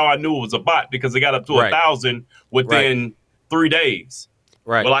 That's how I knew it was a bot, because it got up to 1,000 within 3 days.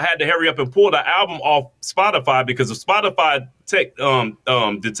 Right. Well, I had to hurry up and pull the album off Spotify, because if Spotify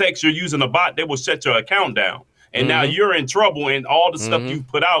detects you're using a bot, they will shut your account down. And now you're in trouble, and all the stuff you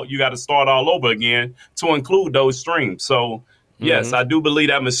put out, you got to start all over again to include those streams. So, yes, I do believe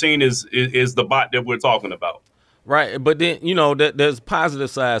that machine is the bot that we're talking about. Right. But then, you know, there's positive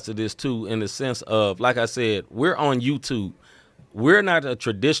sides to this, too, in the sense of, like I said, we're on YouTube. We're not a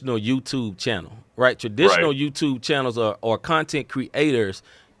traditional YouTube channel, right? Traditional YouTube channels are content creators.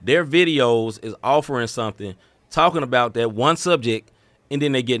 Their videos is offering something, talking about that one subject, and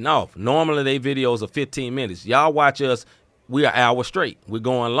then they getting off. Normally, their videos are 15 minutes. Y'all watch us, we're an hour straight. We're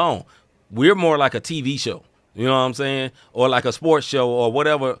going long. We're more like a TV show, you know what I'm saying? Or like a sports show or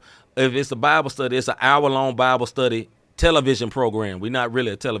whatever. If it's a Bible study, it's an hour-long Bible study television program. We're not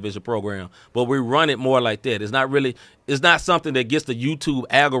really a television program, but we run it more like that. It's not something that gets the YouTube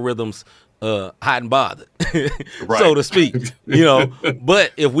algorithms hot and bothered, Right. so to speak, you know.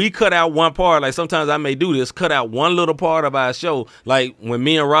 But if we cut out one part, like sometimes I may do this, cut out one little part of our show, like when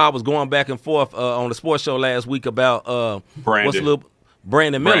me and Rob was going back and forth on the sports show last week about Brandon Miller,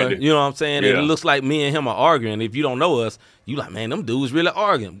 Brandon. you know what I'm saying? Yeah. And it looks like me and him are arguing. If you don't know us, you like, man, them dudes really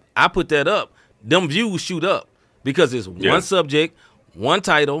arguing. I put that up, them views shoot up because it's one subject, one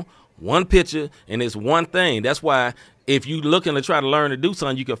title, one picture, and it's one thing. That's why if you looking to try to learn to do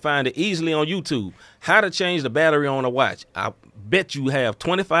something, you can find it easily on YouTube. How to change the battery on a watch. I bet you have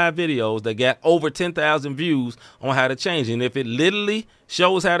 25 videos that got over 10,000 views on how to change it. And if it literally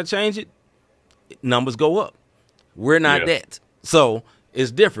shows how to change it, numbers go up. We're not that. So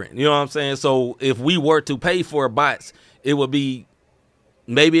it's different. You know what I'm saying? So if we were to pay for bots, it would be,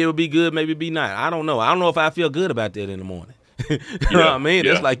 maybe it would be good, maybe it'd be not. I don't know. I don't know if I feel good about that in the morning. You know what I mean?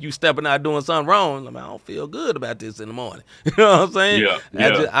 It's like you stepping out doing something wrong. I don't feel good about this in the morning. You know what I'm saying?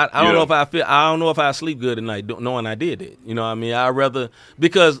 I don't know if I don't know if I sleep good at night knowing I did it. You know what I mean? I'd rather,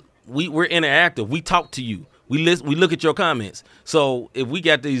 because we're interactive. We talk to you. We look at your comments. So if we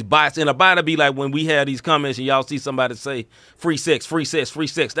got these bots, and a bot would be like when we have these comments and y'all see somebody say free sex, free sex, free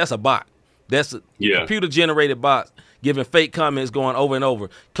sex. That's a bot. That's a computer generated bot giving fake comments going over and over.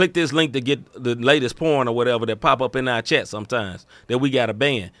 Click this link to get the latest porn or whatever that pop up in our chat sometimes that we got to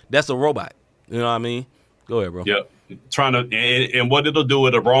ban. That's a robot. You know what I mean? Go ahead, bro. Yep. Trying to, and what it'll do,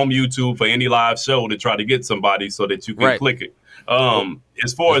 it'll roam YouTube for any live show to try to get somebody so that you can click it.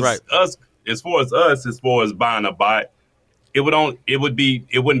 As far as buying a bot, it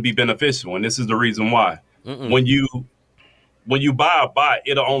wouldn't be beneficial, and this is the reason why. When you buy a bot,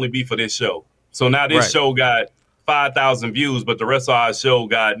 it'll only be for this show. So now this show got 5,000 views, but the rest of our show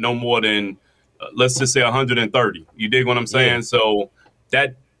got no more than let's just say 130. You dig what I'm saying? Yeah. So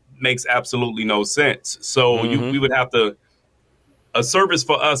that makes absolutely no sense. So we would have to, a service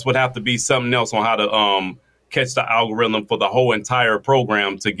for us would have to be something else on how to catch the algorithm for the whole entire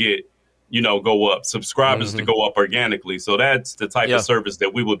program to get, go up, subscribers to go up organically. So that's the type of service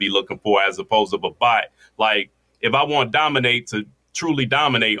that we would be looking for as opposed to a bot. Like if I want Dominate to truly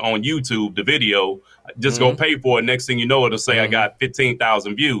dominate on YouTube, the video, just go pay for it. Next thing you know, it'll say I got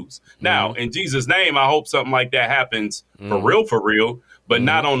 15,000 views. Now, in Jesus' name, I hope something like that happens for real, but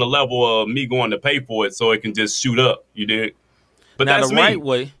not on the level of me going to pay for it so it can just shoot up. You did. But now, that's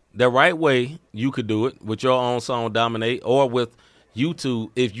the right way you could do it with your own song Dominate, or with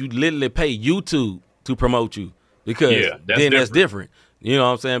YouTube, if you literally pay YouTube to promote you, because that's different. You know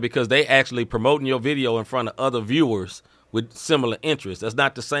what I'm saying? Because they actually promoting your video in front of other viewers with similar interests. That's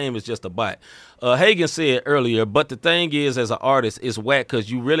not the same as just a bot. Hagen said earlier, but the thing is, as an artist, it's whack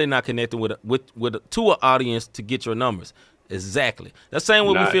because you really not connecting to an audience to get your numbers. Exactly. That's the same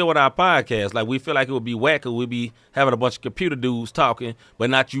way we feel with our podcast. Like we feel like it would be whack because we'd be having a bunch of computer dudes talking, but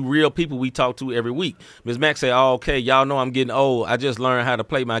not you real people we talk to every week. Ms. Mac said, "Oh, okay, y'all know I'm getting old. I just learned how to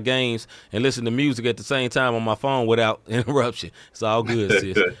play my games and listen to music at the same time on my phone without interruption. It's all good,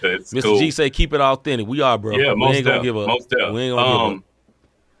 sis." Mr. Cool. G say, "Keep it authentic." We are, bro. Yeah, we ain't gonna give up. We ain't gonna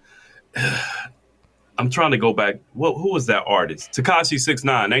give up. I'm trying to go back. Who was that artist? Tekashi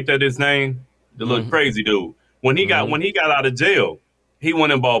 6ix9ine. Ain't that his name? The little crazy dude. When he got out of jail, he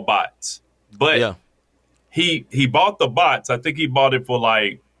went and bought bots. But he bought the bots. I think he bought it for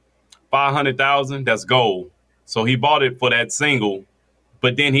like $500,000. That's gold. So he bought it for that single,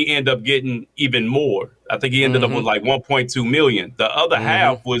 but then he ended up getting even more. I think he ended up with like 1.2 million. The other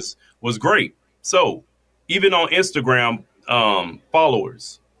half was great. So even on Instagram,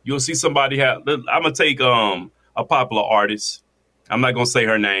 followers, you'll see somebody have. I'm gonna take a popular artist. I'm not gonna say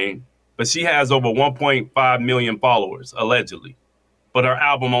her name. But she has over 1.5 million followers, allegedly. But her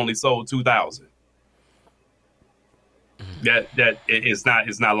album only sold 2,000.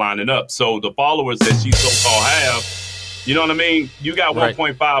 It's not lining up. So the followers that she so-called have, you know what I mean? You got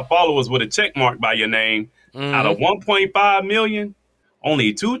 1.5 followers with a check mark by your name. Out of 1.5 million,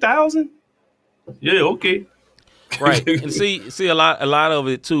 only 2,000? Yeah, okay. Right. And see a lot of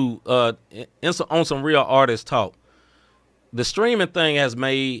it too, on some real artist talk. The streaming thing has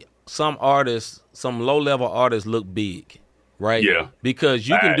made some artists, some low-level artists look big, right? Yeah. Because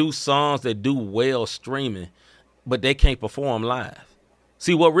you can do songs that do well streaming, but they can't perform live.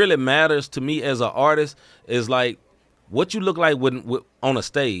 See, what really matters to me as an artist is like what you look like on a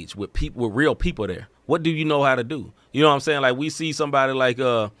stage with people, with real people there. What do you know how to do? You know what I'm saying? Like we see somebody like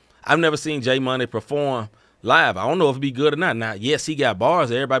I've never seen J Money perform live. I don't know if it'd be good or not. Now, yes, he got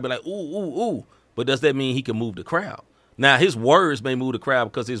bars. Everybody be like, ooh, ooh, ooh. But does that mean he can move the crowd? Now, his words may move the crowd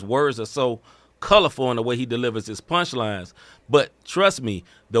because his words are so colorful in the way he delivers his punchlines. But trust me,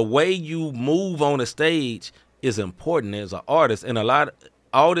 the way you move on a stage is important as an artist. And a lot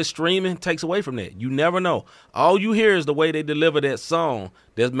all this streaming takes away from that. You never know. All you hear is the way they deliver that song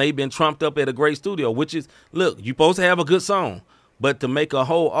that may have been trumped up at a great studio, which is, look, you're supposed to have a good song. But to make a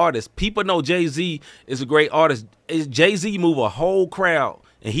whole artist, people know Jay-Z is a great artist. Jay-Z move a whole crowd,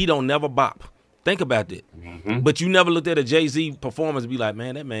 and he don't never bop. Think about that. But you never looked at a Jay-Z performance and be like,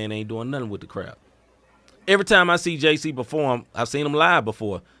 man, that man ain't doing nothing with the crowd. Every time I see Jay-Z perform, I've seen him live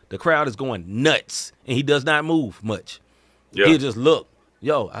before, the crowd is going nuts, and he does not move much. Yeah. He'll just look.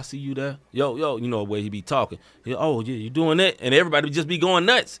 Yo, I see you there. Yo, you know where he be talking. Oh, yeah, you doing that? And everybody just be going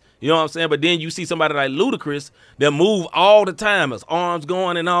nuts. You know what I'm saying? But then you see somebody like Ludacris that move all the time, his arms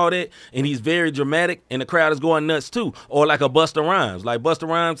going and all that, and he's very dramatic, and the crowd is going nuts too. Or like a Busta Rhymes. Like Busta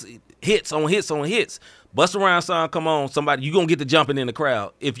Rhymes, hits on hits on hits. Busta Rhymes song, come on, somebody, you going to get to jumping in the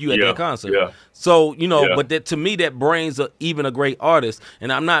crowd if you at that concert. Yeah. So, you know, but that, to me, that brings even a great artist.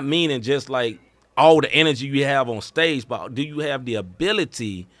 And I'm not meaning just like, all the energy you have on stage, but do you have the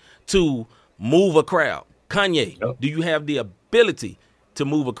ability to move a crowd? Kanye, do you have the ability to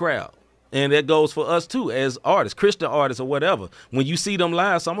move a crowd? And that goes for us too, as artists, Christian artists or whatever. When you see them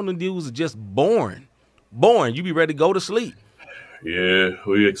live, some of them dudes are just boring. You be ready to go to sleep. Yeah,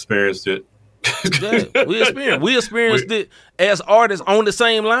 we experienced it. We experienced it as artists on the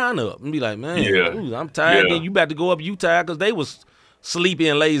same lineup. And be like, man, ooh, I'm tired. Then you about to go up, you tired, because they was sleepy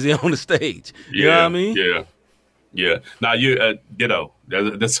and lazy on the stage. You know what I mean? Yeah. Now, you, ditto.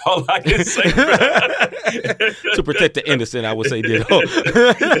 That's all I can say. To protect the innocent, I would say ditto.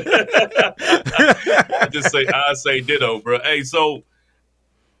 I say ditto, bro. Hey, so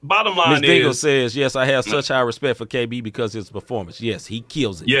bottom line Ms. Dingle says, yes, I have such high respect for KB because of his performance. Yes, he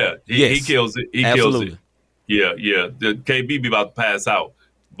kills it. Yeah, he kills it. He kills it. Yeah. The KB be about to pass out,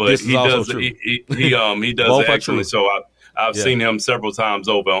 but he does. He does an excellent show. I've seen him several times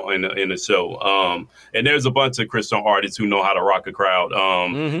over in the show. And there's a bunch of Christian artists who know how to rock a crowd.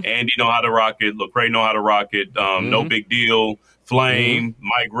 Andy know how to rock it. Lecrae know how to rock it. No Big Deal. Flame.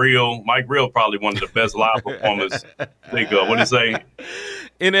 Mike Real. Mike Real probably one of the best live performers. Think of what do you say?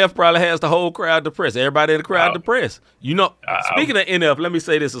 NF probably has the whole crowd depressed. Everybody in the crowd depressed. You know, speaking of NF, let me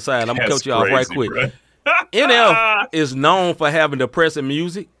say this aside. I'm going to cut you off right quick. NF is known for having depressing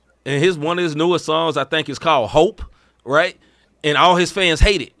music. And one of his newest songs, I think, is called Hope. Right? And all his fans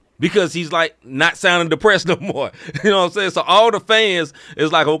hate it because he's like not sounding depressed no more. You know what I'm saying? So all the fans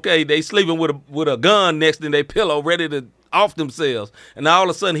is like, okay, they sleeping with a gun next to their pillow, ready to off themselves. And all of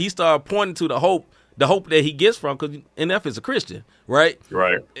a sudden he started pointing to the hope that he gets from, because NF is a Christian, right?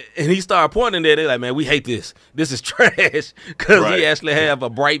 Right. And he started pointing there. They're like, man, we hate this. This is trash, because he actually have a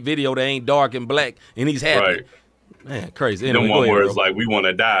bright video that ain't dark and black, and he's happy. Right. Man, crazy. Anyway, them one words like, we want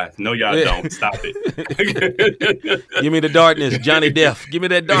to die. No, y'all don't. Stop it. Give me the darkness, Johnny Depp. Give me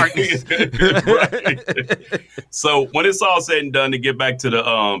that darkness. Right. So when it's all said and done, to get back to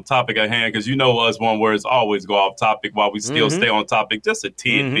the topic at hand, because you know us one words always go off topic while we still stay on topic just a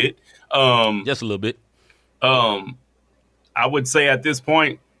tidbit. Just a little bit. I would say at this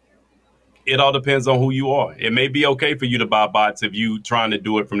point, it all depends on who you are. It may be okay for you to buy bots if you trying to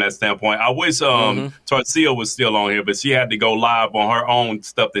do it from that standpoint. I wish Tarsia was still on here, but she had to go live on her own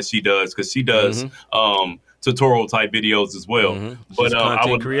stuff that she does, because she does tutorial type videos as well. She's a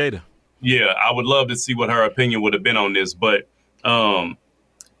content creator. Yeah, I would love to see what her opinion would have been on this. But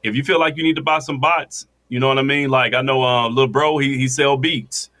if you feel like you need to buy some bots, you know what I mean? Like, I know Lil Bro, he sell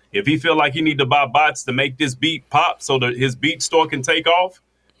beats. If he feel like he need to buy bots to make this beat pop so that his beat store can take off,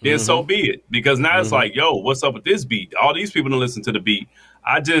 then so be it. Because now it's like, yo, what's up with this beat? All these people don't listen to the beat.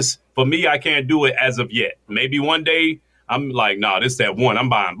 For me, I can't do it as of yet. Maybe one day I'm like, nah, this that one. I'm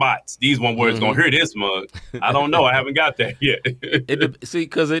buying bots. These one words gonna hear this mug. I don't know. I haven't got that yet. See,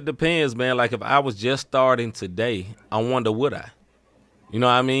 because it depends, man. Like, if I was just starting today, I wonder would I? You know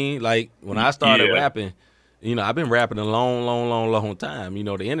what I mean? Like, when I started rapping, you know, I've been rapping a long time. You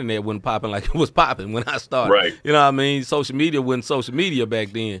know, the internet wasn't popping like it was popping when I started. Right. You know what I mean? Social media wasn't social media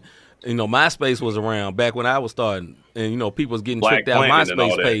back then. You know, MySpace was around back when I was starting. And, you know, people was getting tricked out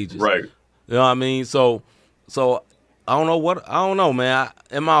MySpace pages. Right. You know what I mean? So I don't know, man.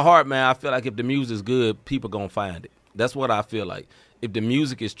 In my heart, man, I feel like if the music is good, people going to find it. That's what I feel like. If the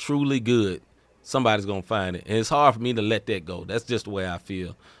music is truly good, somebody's going to find it. And it's hard for me to let that go. That's just the way I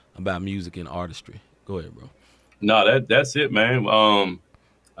feel about music and artistry. Go ahead, bro. No, that's it, man.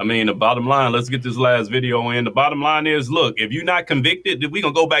 I mean, the bottom line, let's get this last video in. The bottom line is, look, if you're not convicted, then we're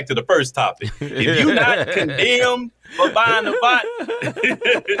going to go back to the first topic. If you're not condemned for buying a bot,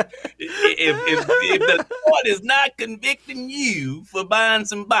 if the court is not convicting you for buying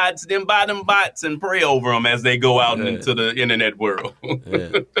some bots, then buy them bots and pray over them as they go out into the internet world.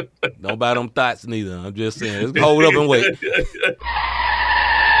 Don't buy them thoughts neither. I'm just saying. Let's hold up and wait.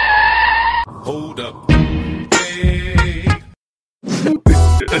 Hold up. Hey.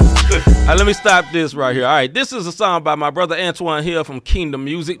 Let me stop this right here. All right, this is a song by my brother Antoine Hill from Kingdom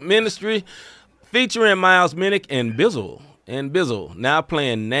Music Ministry, featuring Miles Minnick and Bizzle. Now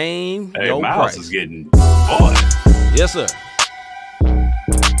playing Name Your Miles Price. is getting boy. Yes, sir.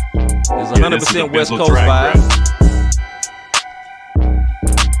 It's 100% West Coast track, vibe.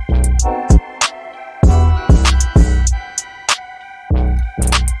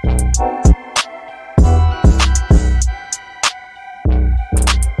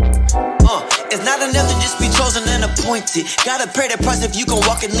 It's not enough to just be chosen and appointed. Gotta pay the price if you gon'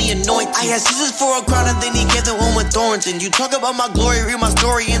 walk in the anointing. I had scissors for a crown and then he gave the one with thorns. And you talk about my glory, read my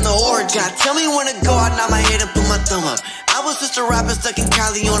story in the origin. God, tell me when to go, I nod my head and put my thumb up. I was just a rapper stuck in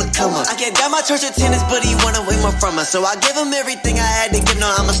Cali on a come up. I gave God my church attendance, but he wanna wait more from us. So I gave him everything I had to give, no,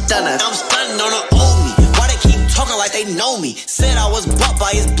 I'm a stunner. I'm stunning on the old me. Why they keep talking like they know me? Said I was bought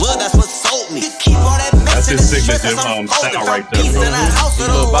by his blood, that's what sold me. You keep all that mess in the stress as I'm folding. Right there, peace bro. in a house with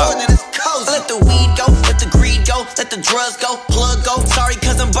a Lord and it's cozy. Let the weed go, let the greed go, let the drugs go, plug go. Sorry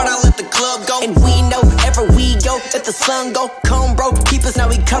cousin, but I let the club go. And we know, ever we go, let the sun go. Come bro, keep us now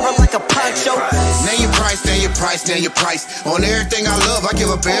we covered like a poncho. Name your price, name your price, name your price. On everything I love, I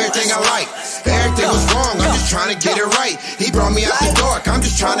give up everything I like. Everything was wrong, I'm just trying to get it right. He brought me out the dark, I'm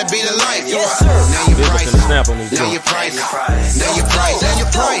just trying to be the light. Name your price, name your price, name your price, name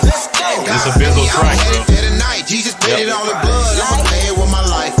your price. It's a Bizzle track, bro. Dead at night, Jesus paid it all in blood. I'ma pay it with my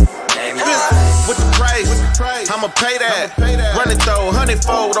life. With the price, I'ma pay that. Run it though,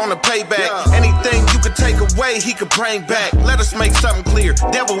 100-fold on the payback. Anything you could take away, he could bring back. Let us make something clear.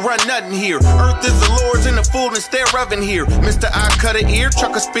 Devil run nothing here. Earth is the Lord's and the fullness thereof in here. Mr. I cut an ear,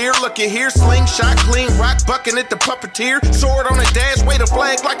 chuck a spear, look at here. Slingshot, clean rock, bucking at the puppeteer. Sword on the dash, wave a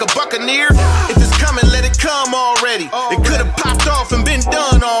flag like a buccaneer. If it's coming, let it come already. It could've popped off and been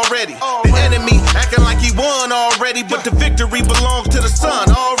done already. The enemy acting like he won already, but the victory belongs to the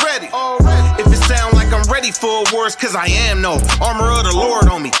son already. If it sound like I'm ready for awards, cause I am, no. Armor of the Lord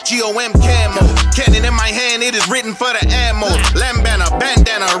on me, GOM camo. Cannon in my hand, it is written for the ammo. Lambana,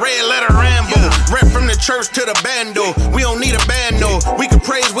 bandana, red letter Rambo. Rep from the church to the bando. We don't need a band, no. We can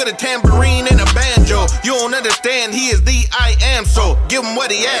praise with a tambourine and a banjo. You don't understand, he is the I am, so give him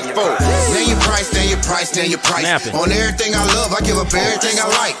what he asked for. Name your price, name your price, name your price. On everything I love, I give up everything I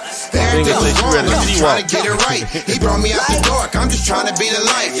like. Everything was wrong, I'm just trying to get it right. He brought me out the dark, I'm just trying to be the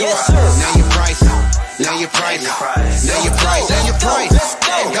light. Name your price, name your price, name your price, name your price.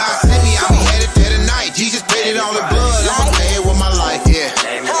 God sent me, I'll be headed there tonight. Jesus paid it all in blood, I'ma pay it with my life, yeah.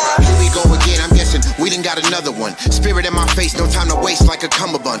 Here we go again, I'm guessing we done got another one. Spirit in my face, no time to waste like a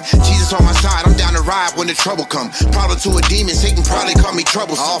cummerbund. Jesus on my side, I'm down to ride when the trouble come. Problem to a demon, Satan probably call me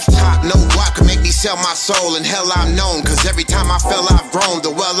troublesome. Off top, no guap can make me sell my soul, and hell I'm known. Cause every time I fell, I've grown.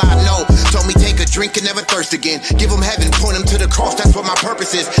 The well I know told me take a drink and never thirst again. Give him heaven, point him to the cross, that's what my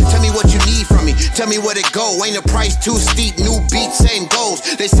purpose is. Tell me what you need from me, tell me where to go. Ain't a price too steep, new beat, same goals.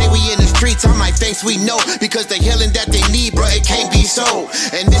 They say we in the streets, I'm like thanks we know. Because the healing that they need, bro, it can't be so.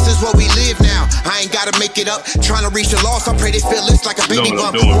 And this is what we live now, I ain't gotta make it up. Trying to reach the lost, I pray they feel this like a baby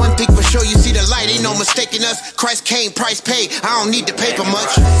bump. One thing for sure, you see the light, ain't no mistaking us. Christ came, price paid, I don't need the paper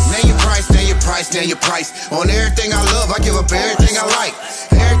much. Name your price, name your price, name your price. On everything I love, I give up everything I like.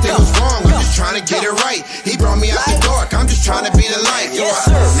 Everything was wrong, I'm just trying to get it right. He brought me out the dark, I'm just trying to be the light. Name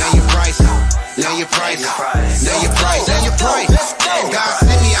your price, name your price, name your price, name your price. God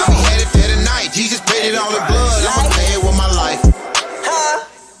sent me, I'll be headed there tonight. Jesus paid it all in blood, I'ma pay it with my life.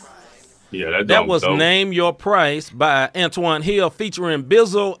 Yeah, that was dope. Name Your Price by Antoine Hill featuring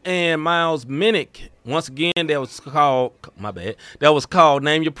Bizzle and Miles Minnick. Once again, that was called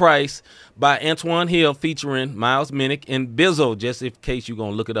Name Your Price by Antoine Hill featuring Miles Minnick and Bizzle, just in case you're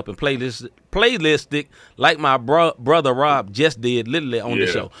going to look it up and playlist it like my brother Rob just did literally on the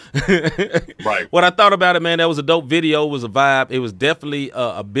show. Right. What I thought about it, man, that was a dope video. It was a vibe. It was definitely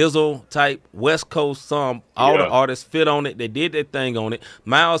a Bizzle type West Coast song. All the artists fit on it. They did their thing on it.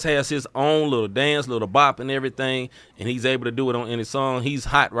 Miles has his own little dance, little bop and everything, and he's able to do it on any song. He's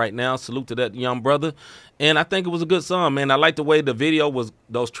hot right now. Salute to that young brother. And I think it was a good song, man. I like the way the video was,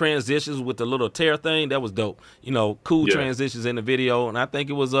 those transitions with the little tear thing. That was dope. You know, cool transitions in the video. And I think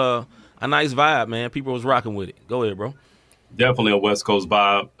it was a nice vibe, man. People was rocking with it. Go ahead, bro. Definitely a West Coast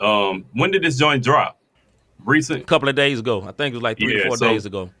vibe. When did this joint drop? Recent? A couple of days ago. I think it was like 3 or 4 days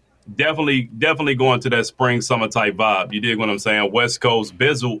ago. Definitely going to that spring, summer type vibe. You dig what I'm saying? West Coast,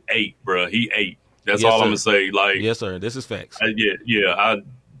 Bizzle ate, bro. He ate. That's all I'm going to say. Like, yes, sir. This is facts. He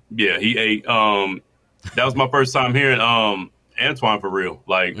ate. That was my first time hearing Antoine for real.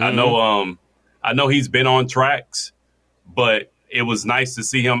 Like, I know he's been on tracks, but it was nice to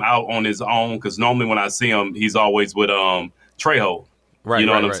see him out on his own, because normally when I see him, he's always with Trejo. Right, you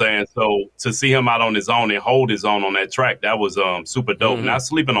know what I'm saying? So to see him out on his own and hold his own on that track, that was super dope. Not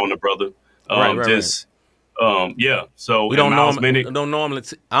sleeping on the brother. Yeah. So we don't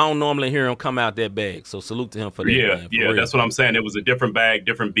normally hear him come out that bag. So salute to him for that. Yeah, man, that's what I'm saying. It was a different bag,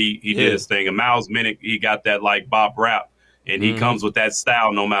 different beat. He did his thing. And Miles Minnick, he got that like bop rap. And he comes with that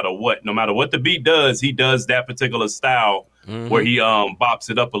style no matter what. No matter what the beat does, he does that particular style where he bops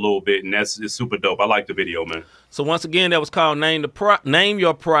it up a little bit, and it's super dope. I like the video, man. So once again, that was called Name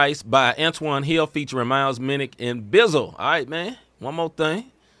Your Price by Antoine Hill featuring Miles Minnick and Bizzle. All right, man. One more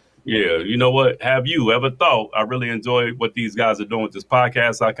thing. Yeah, you know what? Have you ever thought, I really enjoy what these guys are doing with this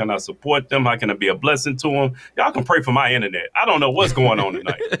podcast? How can I support them? How can I be a blessing to them? Y'all can pray for my internet. I don't know what's going on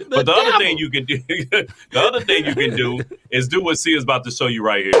tonight. But the other thing you can do, is do what C is about to show you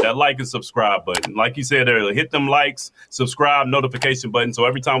right here. That like and subscribe button. Like you said earlier, hit them likes, subscribe, notification button. So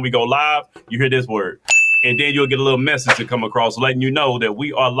every time we go live, you hear this word. And then you'll get a little message to come across letting you know that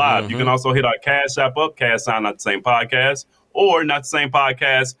we are live. You can also hit our Cash App up, Cash Sign Not the Same Podcast, or Not the Same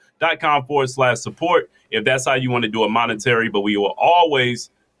Podcast.com/support if that's how you want to do it monetary. But we will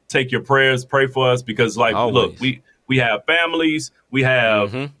always take your prayers, pray for us, because look, we have families, we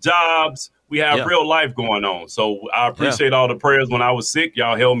have jobs, we have real life going on. So I appreciate all the prayers when I was sick.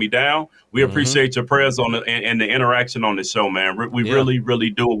 Y'all held me down. We appreciate your prayers on and the interaction on the show, man. We really, really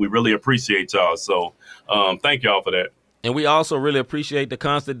do. We really appreciate y'all. So thank y'all for that. And we also really appreciate the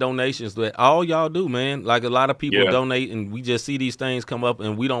constant donations that all y'all do, man. Like a lot of people donate, and we just see these things come up,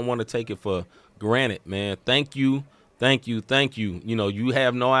 and we don't want to take it for granted, man. Thank you. Thank you. Thank you. You know, you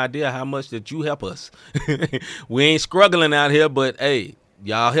have no idea how much that you help us. We ain't struggling out here, but, hey,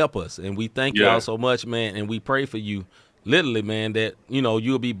 y'all help us. And we thank y'all so much, man. And we pray for you, literally, man, that, you know,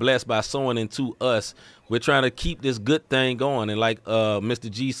 you'll be blessed by sowing into us. We're trying to keep this good thing going. And like Mr.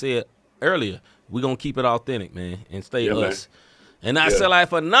 G said earlier, we're going to keep it authentic, man, and stay us. Man. And not sell out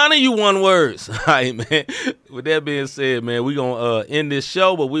for none of you one words. All right, man. With that being said, man, we're going to end this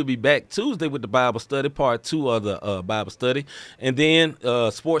show, but we'll be back Tuesday with the Bible study, part 2 of the Bible study. And then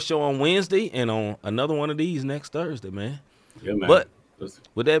sports show on Wednesday and on another one of these next Thursday, man. Yeah, man. But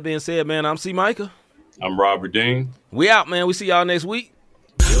with that being said, man, I'm C. Micah. I'm Robert Dean. We out, man. We see y'all next week.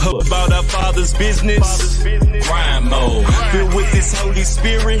 About our Father's business, grind mode, filled with this Holy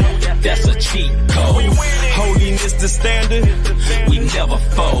Spirit, that's a cheat code. Holiness the standard, we never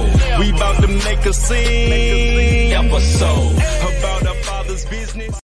fold. We about to make a scene episode about our Father's business.